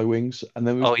Y-wings, and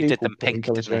then there was he did them pink,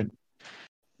 didn't he?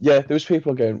 Yeah, there was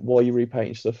people going, "Why are you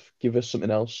repainting stuff? Give us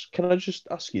something else." Can I just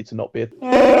ask you to not be a...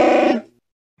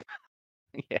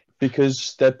 Yeah.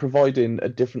 Because they're providing a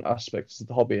different aspect to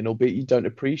the hobby, and albeit you don't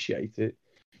appreciate it,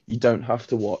 you don't have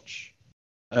to watch.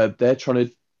 They're trying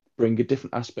to bring a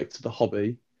different aspect to the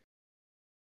hobby.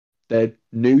 They're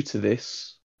new to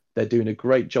this. They're doing a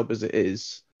great job as it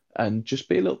is, and just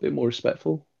be a little bit more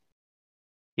respectful.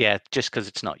 Yeah, just because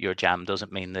it's not your jam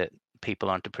doesn't mean that people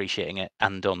aren't appreciating it.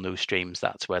 And on those streams,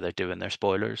 that's where they're doing their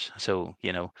spoilers. So,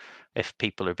 if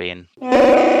people are being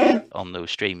on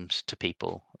those streams to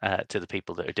the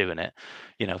people that are doing it,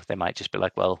 they might just be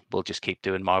like, well, we'll just keep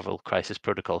doing Marvel Crisis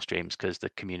Protocol streams because the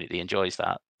community enjoys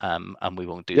that. And we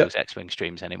won't do those X-Wing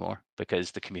streams anymore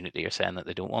because the community are saying that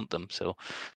they don't want them. So,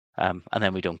 and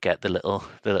then we don't get the little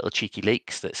cheeky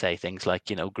leaks that say things like,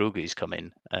 Grogu's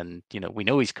coming, and we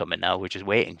know he's coming now. We're just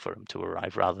waiting for him to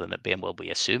arrive, rather than it being, well, we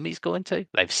assume he's going to.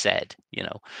 They've said,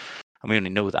 and we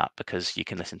only know that because you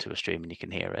can listen to a stream and you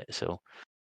can hear it. So,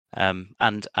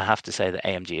 and I have to say that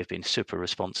AMG have been super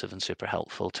responsive and super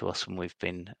helpful to us when we've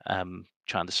been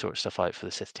trying to sort stuff out for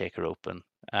the Sith Taker Open.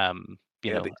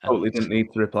 They totally didn't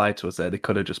need to reply to us there. They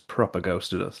could have just proper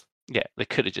ghosted us. Yeah, they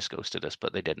could have just ghosted us,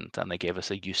 but they didn't, and they gave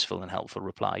us a useful and helpful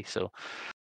reply. So,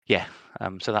 yeah,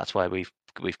 so that's why we've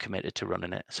committed to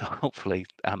running it. So hopefully,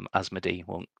 Asmodee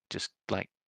won't just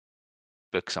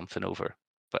book something over,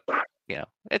 but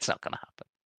it's not going to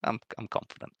happen. I'm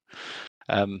confident.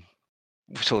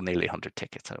 We sold nearly 100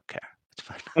 tickets. I don't care. It's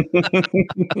fine.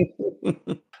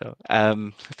 So,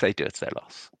 if they do, it's their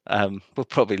loss. We'll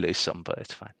probably lose some, but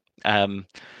it's fine.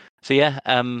 So yeah.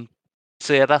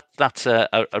 So yeah, that's a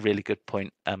really good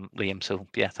point, Liam. So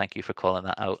yeah, thank you for calling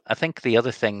that out. I think the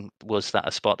other thing was that I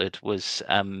spotted was,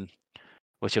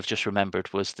 which I've just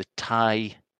remembered, was the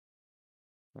TIE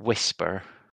Whisper.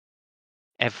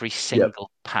 Every single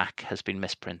pack has been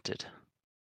misprinted.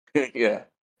 Yeah.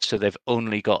 So they've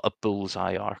only got a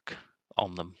bullseye arc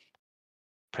on them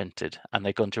printed, and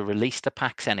they're going to release the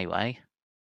packs anyway,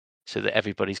 so that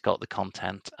everybody's got the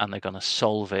content, and they're going to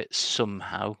solve it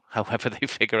somehow. However they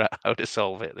figure out how to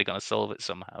solve it, they're going to solve it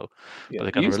somehow. Yeah, but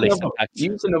they're going to release the packs.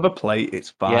 Use another plate,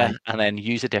 it's fine. Yeah, and then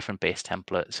use a different base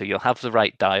template. So you'll have the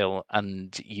right dial,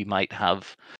 and you might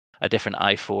have a different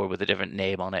i4 with a different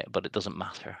name on it, but it doesn't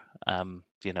matter.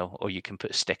 Or you can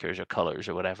put stickers or colors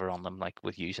or whatever on them, like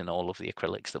with using all of the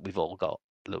acrylics that we've all got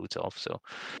loads of. So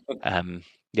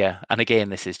Yeah, and again,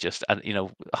 this is just,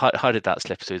 how did that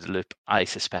slip through the loop? I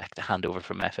suspect a handover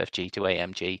from FFG to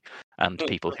AMG and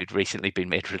people who'd recently been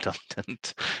made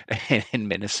redundant in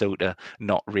Minnesota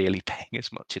not really paying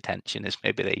as much attention as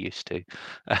maybe they used to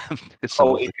some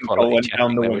of the quality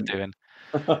checking they were doing.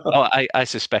 Oh, I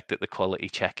suspect that the quality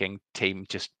checking team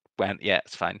just went, yeah,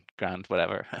 it's fine, grand,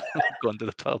 whatever, going to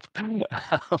the pub.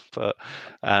 But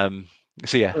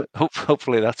so yeah,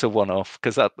 hopefully that's a one-off,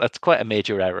 because that's quite a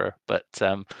major error. But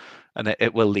and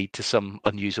it will lead to some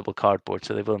unusable cardboard,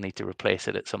 so they will need to replace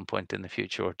it at some point in the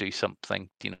future or do something,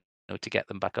 to get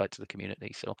them back out to the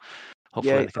community. So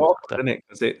hopefully they can sort that. Isn't it?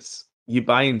 Because it's you're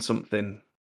buying something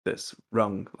that's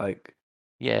wrong. Like,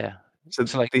 yeah, so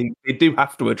they do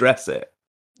have to address it.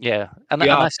 Yeah, and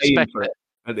I suspect that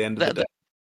at the end of the day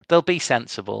they'll be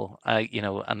sensible,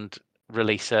 and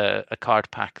release a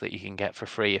card pack that you can get for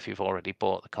free if you've already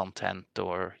bought the content,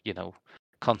 or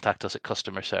contact us at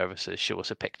customer services, show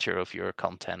us a picture of your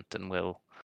content, and we'll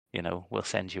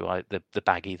send you out the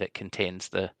baggie that contains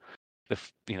the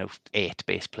 8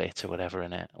 base plates or whatever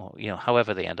in it, or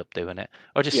however they end up doing it,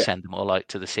 or just send them all out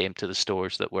to the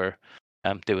stores that were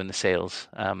doing the sales,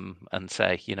 and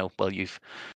say, well, you've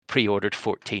pre-ordered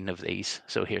 14 of these,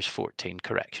 so here's 14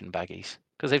 correction baggies,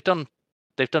 because they've done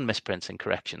misprints and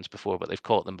corrections before, but they've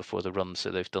caught them before the run,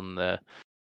 so they've done I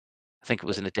think it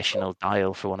was an additional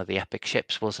dial for one of the epic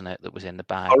ships, wasn't it, that was in the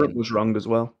bag. It was wrong as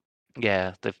well.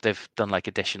 Yeah, they've done like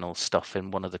additional stuff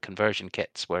in one of the conversion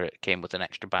kits where it came with an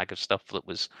extra bag of stuff that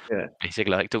was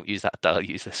basically like, don't use that dial,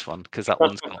 use this one, because that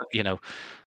one's got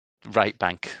right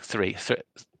bank three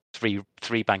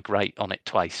bank right on it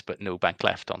twice, but no bank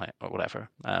left on it, or whatever.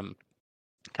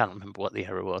 Can't remember what the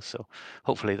error was, so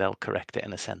hopefully they'll correct it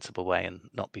in a sensible way and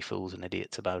not be fools and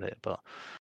idiots about it. But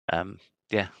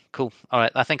yeah, cool. All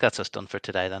right, I think that's us done for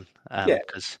today then,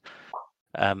 because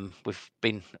we've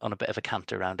been on a bit of a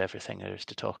canter around everything there is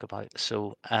to talk about.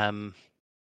 So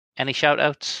any shout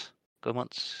outs? Going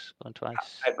once, going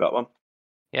twice? I've got one.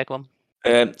 Yeah, go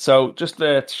on. So just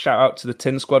to shout out to the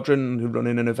Tin Squadron who run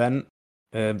in an event,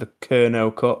 the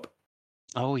Kerno Cup.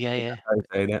 Oh yeah.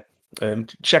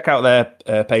 Check out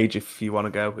their page if you want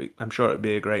to go. I'm sure it'd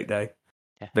be a great day.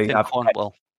 Yeah, they have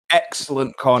Cornwall.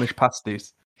 Excellent Cornish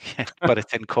pasties. Yeah, but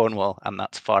it's in Cornwall, and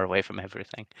that's far away from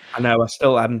everything. I know.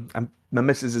 My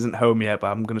missus isn't home yet, but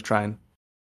I'm going to try and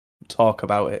talk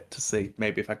about it to see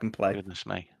maybe if I can play. Goodness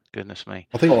me.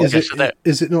 I think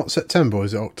is it not September or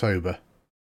is it October?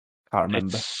 Can't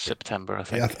remember. It's September, I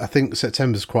think. Yeah, I think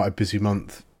September's quite a busy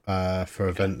month for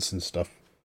events and stuff.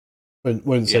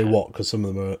 Wouldn't say what, because some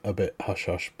of them are a bit hush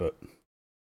hush, but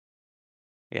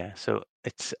yeah. So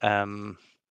it's But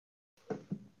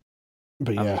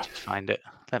yeah,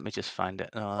 Let me just find it.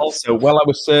 Oh, also, while I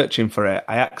was searching for it,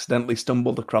 I accidentally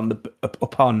stumbled upon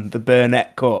the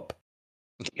Burnett Cup.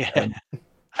 Yeah.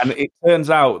 And it turns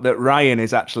out that Ryan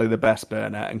is actually the best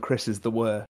Burnett and Chris is the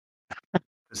worst.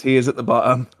 Because he is at the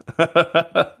bottom.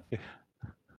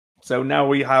 So now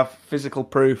we have physical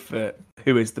proof that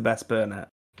who is the best Burnett.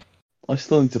 I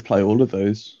still need to play all of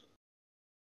those.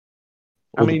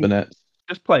 Burnett.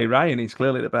 Just play Ryan, he's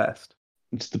clearly the best.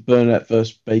 It's the Burnett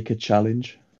versus Baker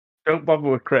challenge. Don't bother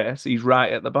with Chris, he's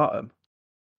right at the bottom.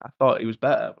 I thought he was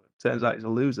better, but it turns out he's a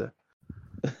loser.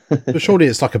 But surely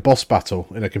it's like a boss battle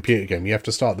in a computer game. You have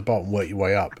to start at the bottom and work your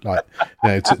way up, like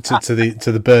to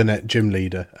the Burnett gym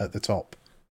leader at the top.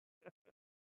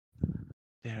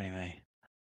 Deary me.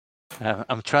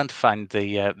 I'm trying to find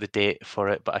the date for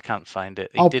it, but I can't find it.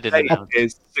 He did it. It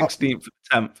is 16th of the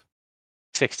 10th.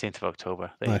 16th of October.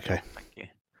 Okay. Thank you.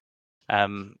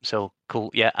 So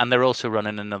cool. Yeah, and they're also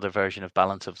running another version of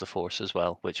Balance of the Force as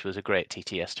well, which was a great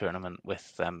TTS tournament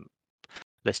with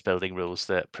list building rules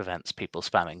that prevents people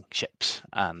spamming ships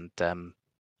and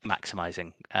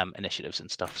maximizing initiatives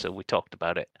and stuff. So we talked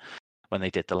about it when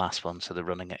they did the last one. So they're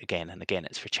running it again and again.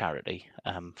 It's for charity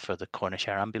for the Cornish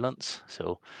Air Ambulance.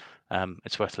 So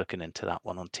it's worth looking into that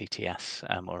one on TTS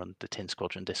or on the Tin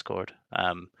Squadron Discord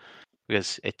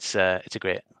because it's a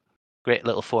great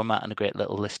little format and a great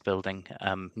little list building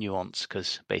nuance,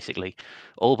 because basically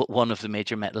all but one of the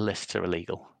major meta lists are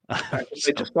illegal.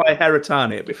 So just fly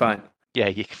Heratani, it'll be fine. Yeah,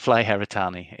 you can fly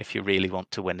Heratani if you really want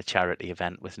to win a charity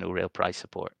event with no real prize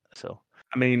support. So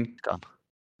I mean, gone.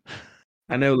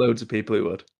 I know loads of people who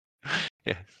would.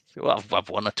 Yeah, well, I've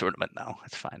won a tournament now.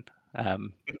 It's fine.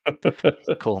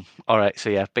 Cool. All right. So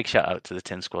yeah, big shout out to the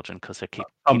Tin Squadron because they keep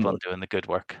on doing the good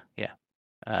work. Yeah.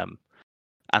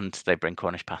 And they bring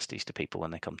Cornish pasties to people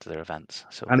when they come to their events.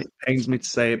 So and it pains me to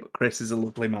say it, but Chris is a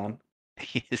lovely man.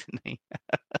 Isn't he?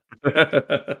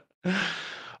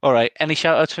 All right. Any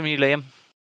shout outs from you, Liam?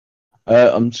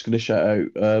 I'm just going to shout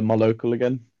out my local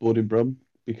again, Boarding Brum.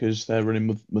 because they're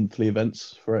running monthly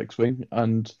events for X-Wing,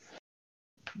 and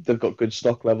they've got good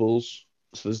stock levels.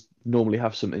 So there's normally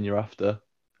have something you're after.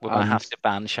 We might have And to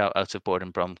ban shout outs of Board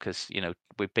and Brum because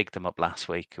we bigged them up last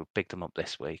week. We bigged them up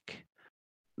this week.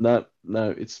 no,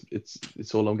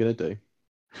 it's all I'm gonna do.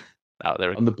 Oh,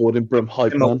 they're I'm the Board and Brum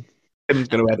hype man. Tim's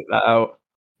going to edit that out.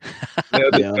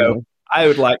 Yeah, I know. I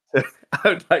would like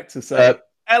to say,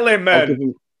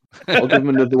 element. I'll give him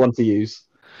another one to use.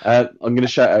 I'm going to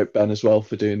shout out Ben as well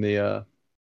for doing the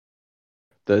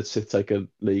Sith Taker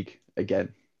League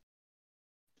again.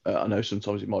 I know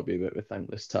sometimes it might be a bit of a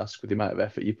thankless task with the amount of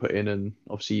effort you put in, and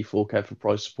obviously you fork out for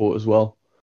prize support as well.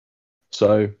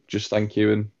 So just thank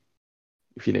you, and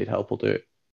if you need help, I'll do it.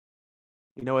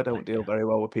 I don't deal very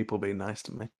well with people being nice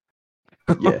to me.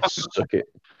 Yes, suck it.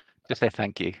 Just say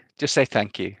thank you. Just say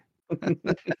thank you.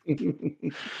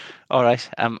 All right.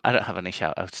 I don't have any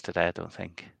shout outs today, I don't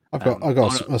think. I've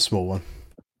got a small one.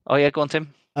 Oh yeah, go on,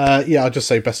 Tim. Yeah, I'll just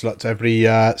say best of luck to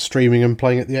everybody streaming and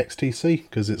playing at the XTC,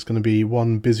 because it's going to be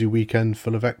one busy weekend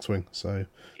full of X-Wing. So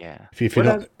yeah, if you're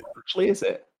not, actually, is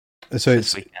it? So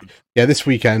it's this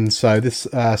weekend. So this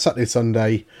Saturday,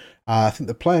 Sunday. I think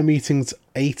the player meeting's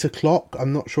 8:00.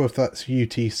 I'm not sure if that's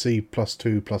UTC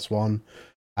 +2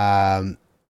 +1.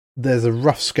 There's a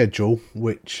rough schedule,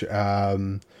 which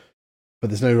but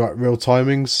there's no real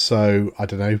timings. So I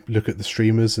don't know. Look at the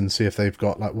streamers and see if they've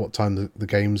got what time the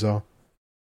games are.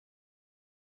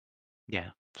 Yeah.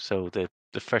 So the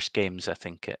first game's I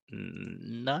think at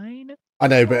 9. I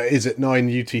know, but is it 9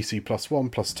 UTC +1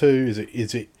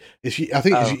 +2? I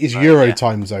think it's Euro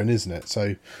time zone, isn't it?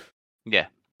 So yeah.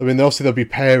 I mean, obviously there'll be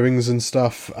pairings and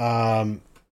stuff,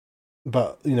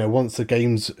 but once the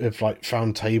games have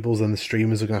found tables, then the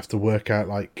streamers are gonna have to work out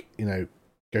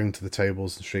going to the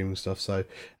tables and streaming stuff. So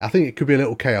I think it could be a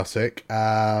little chaotic,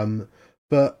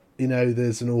 but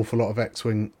there's an awful lot of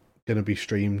X-Wing going to be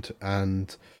streamed,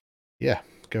 and yeah,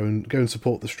 go and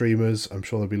support the streamers. I'm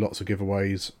sure there'll be lots of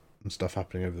giveaways and stuff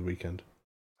happening over the weekend.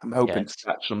 I'm hoping to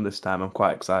catch them this time. I'm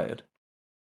quite excited.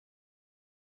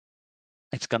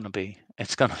 It's gonna be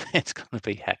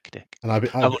hectic. And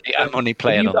I'm only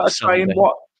playing on Sunday. Try and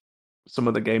watch some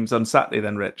of the games on Saturday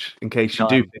then, Rich, in case you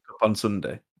do pick up on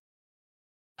Sunday.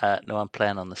 No, I'm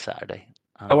playing on the Saturday.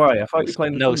 Oh, are you? I thought you were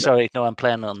playing. No, sorry, no, I'm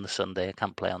playing on the Sunday. I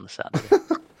can't play on the Saturday.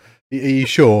 Are you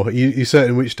sure? Are you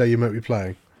certain which day you might be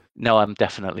playing? No, I'm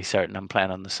definitely certain I'm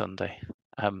playing on the Sunday.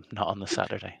 Not on the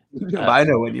Saturday. I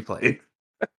know when you play.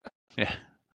 Yeah.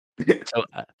 So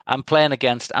I'm playing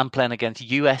against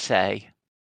USA,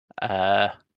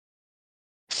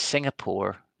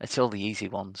 Singapore. It's all the easy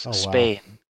ones. Oh, Spain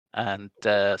and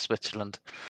Switzerland.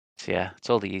 So yeah, it's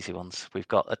all the easy ones we've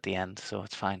got at the end, so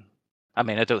it's fine. I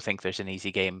mean, I don't think there's an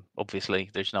easy game.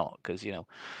 Obviously, there's not, because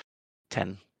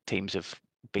 10 teams have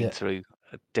been through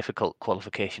a difficult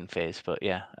qualification phase. But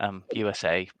yeah,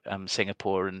 USA,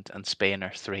 Singapore, and Spain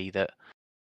are 3 that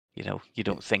you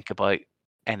don't think about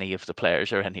any of the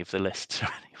players or any of the lists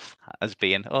as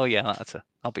being, oh yeah,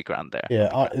 I'll be grand there.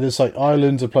 Yeah, it's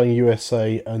Ireland are playing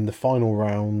USA in the final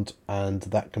round, and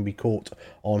that can be caught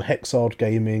on Hexard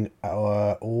Gaming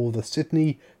or the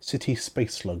Sydney City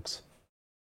Space Slugs.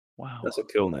 Wow, that's a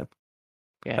cool name.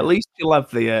 Yeah, at least you'll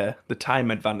have the time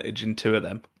advantage in 2 of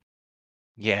them.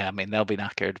 Yeah, I mean they'll be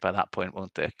knackered by that point,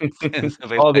 won't they?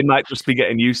 Or they might just be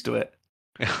getting used to it.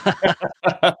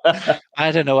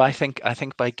 I don't know. I think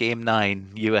by game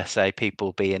 9, USA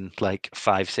people being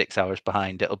 5-6 hours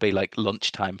behind, it'll be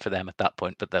lunchtime for them at that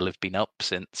point. But they'll have been up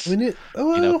since kind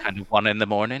of 1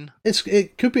 a.m.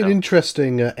 It could be an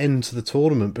interesting end to the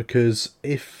tournament, because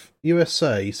if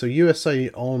USA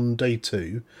on day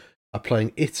 2 are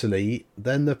playing Italy,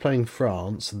 then they're playing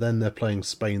France, then they're playing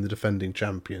Spain, the defending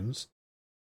champions.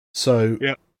 So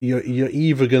you're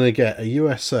either going to get a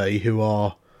USA who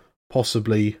are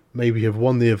possibly maybe have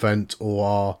won the event or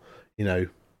are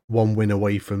 1 win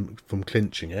away from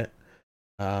clinching it,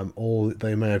 or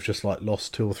they may have just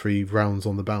lost 2 or 3 rounds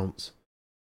on the bounce.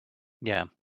 Yeah,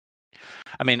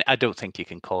 I mean, I don't think you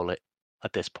can call it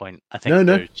at this point. I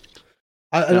think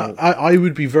I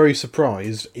would be very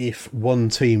surprised if one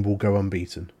team will go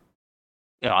unbeaten.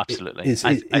 Yeah, absolutely.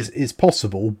 It's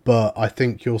possible, but I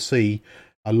think you'll see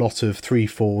a lot of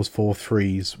 3-4s,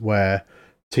 4-3s where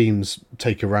teams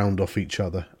take a round off each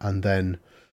other, and then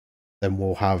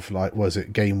we'll have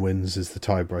game wins as the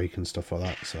tiebreak and stuff like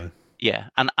that. So yeah,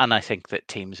 and I think that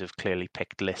teams have clearly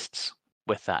picked lists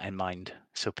with that in mind.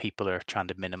 So people are trying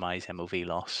to minimize MOV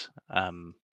loss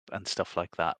and stuff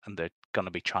like that, and they're going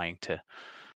to be trying to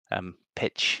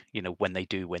pitch, when they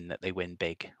do win, that they win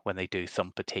big. When they do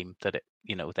thump a team, that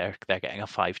they're getting a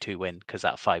 5-2 win, because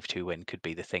that 5-2 win could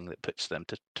be the thing that puts them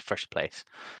to first place.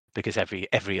 because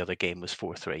every other game was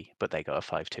 4-3, but they got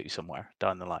a 5-2 somewhere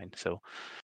down the line. So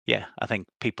yeah, I think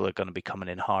people are going to be coming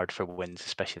in hard for wins,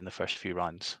 especially in the first few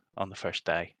rounds on the first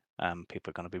day. People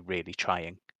are going to be really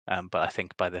trying. But I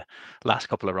think by the last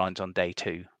couple of rounds on day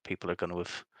 2, people are going to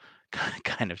have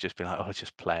kind of just been like, "Oh,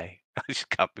 just play. I just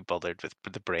can't be bothered with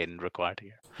the brain required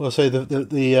here." Well, so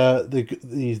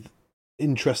the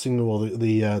interesting, or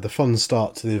the fun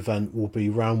start to the event will be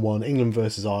round 1, England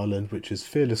versus Ireland, which is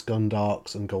Fearless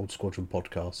Gundarks and Gold Squadron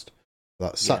podcast.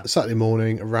 That's Saturday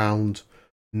morning around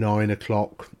 9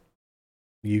 o'clock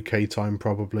UK time,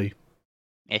 probably.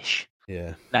 Ish.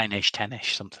 Yeah. 9-ish,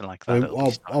 10-ish, something like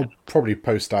that. I'll probably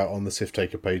post out on the Sif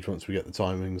Taker page once we get the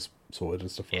timings sorted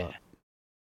and stuff like that.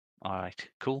 All right,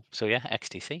 cool. So yeah,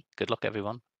 XTC. Good luck,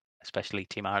 everyone, especially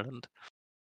Team Ireland.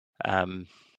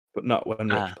 But not when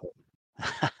Rich plays.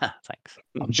 Thanks.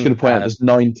 I'm just going to point out there's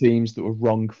 9 teams that were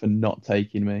wrong for not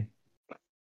taking me.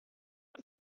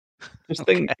 Just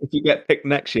think, if you get picked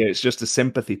next year, it's just a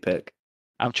sympathy pick.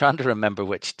 I'm trying to remember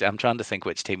I'm trying to think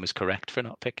which team was correct for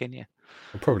not picking you.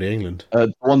 Well, probably England.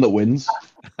 The one that wins.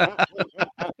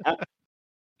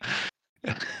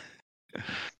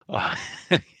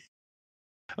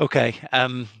 Okay,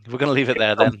 we're going to leave it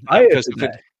there then.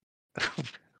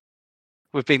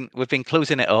 We've been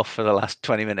closing it off for the last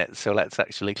 20 minutes, so let's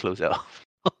actually close it off.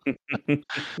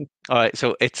 All right,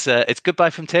 so it's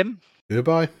goodbye from Tim.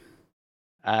 Goodbye.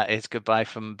 It's goodbye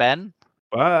from Ben.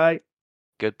 Bye.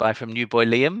 Goodbye from new boy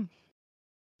Liam.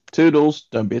 Toodles,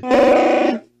 don't be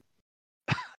a...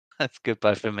 That's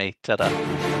goodbye from me. Ta-da.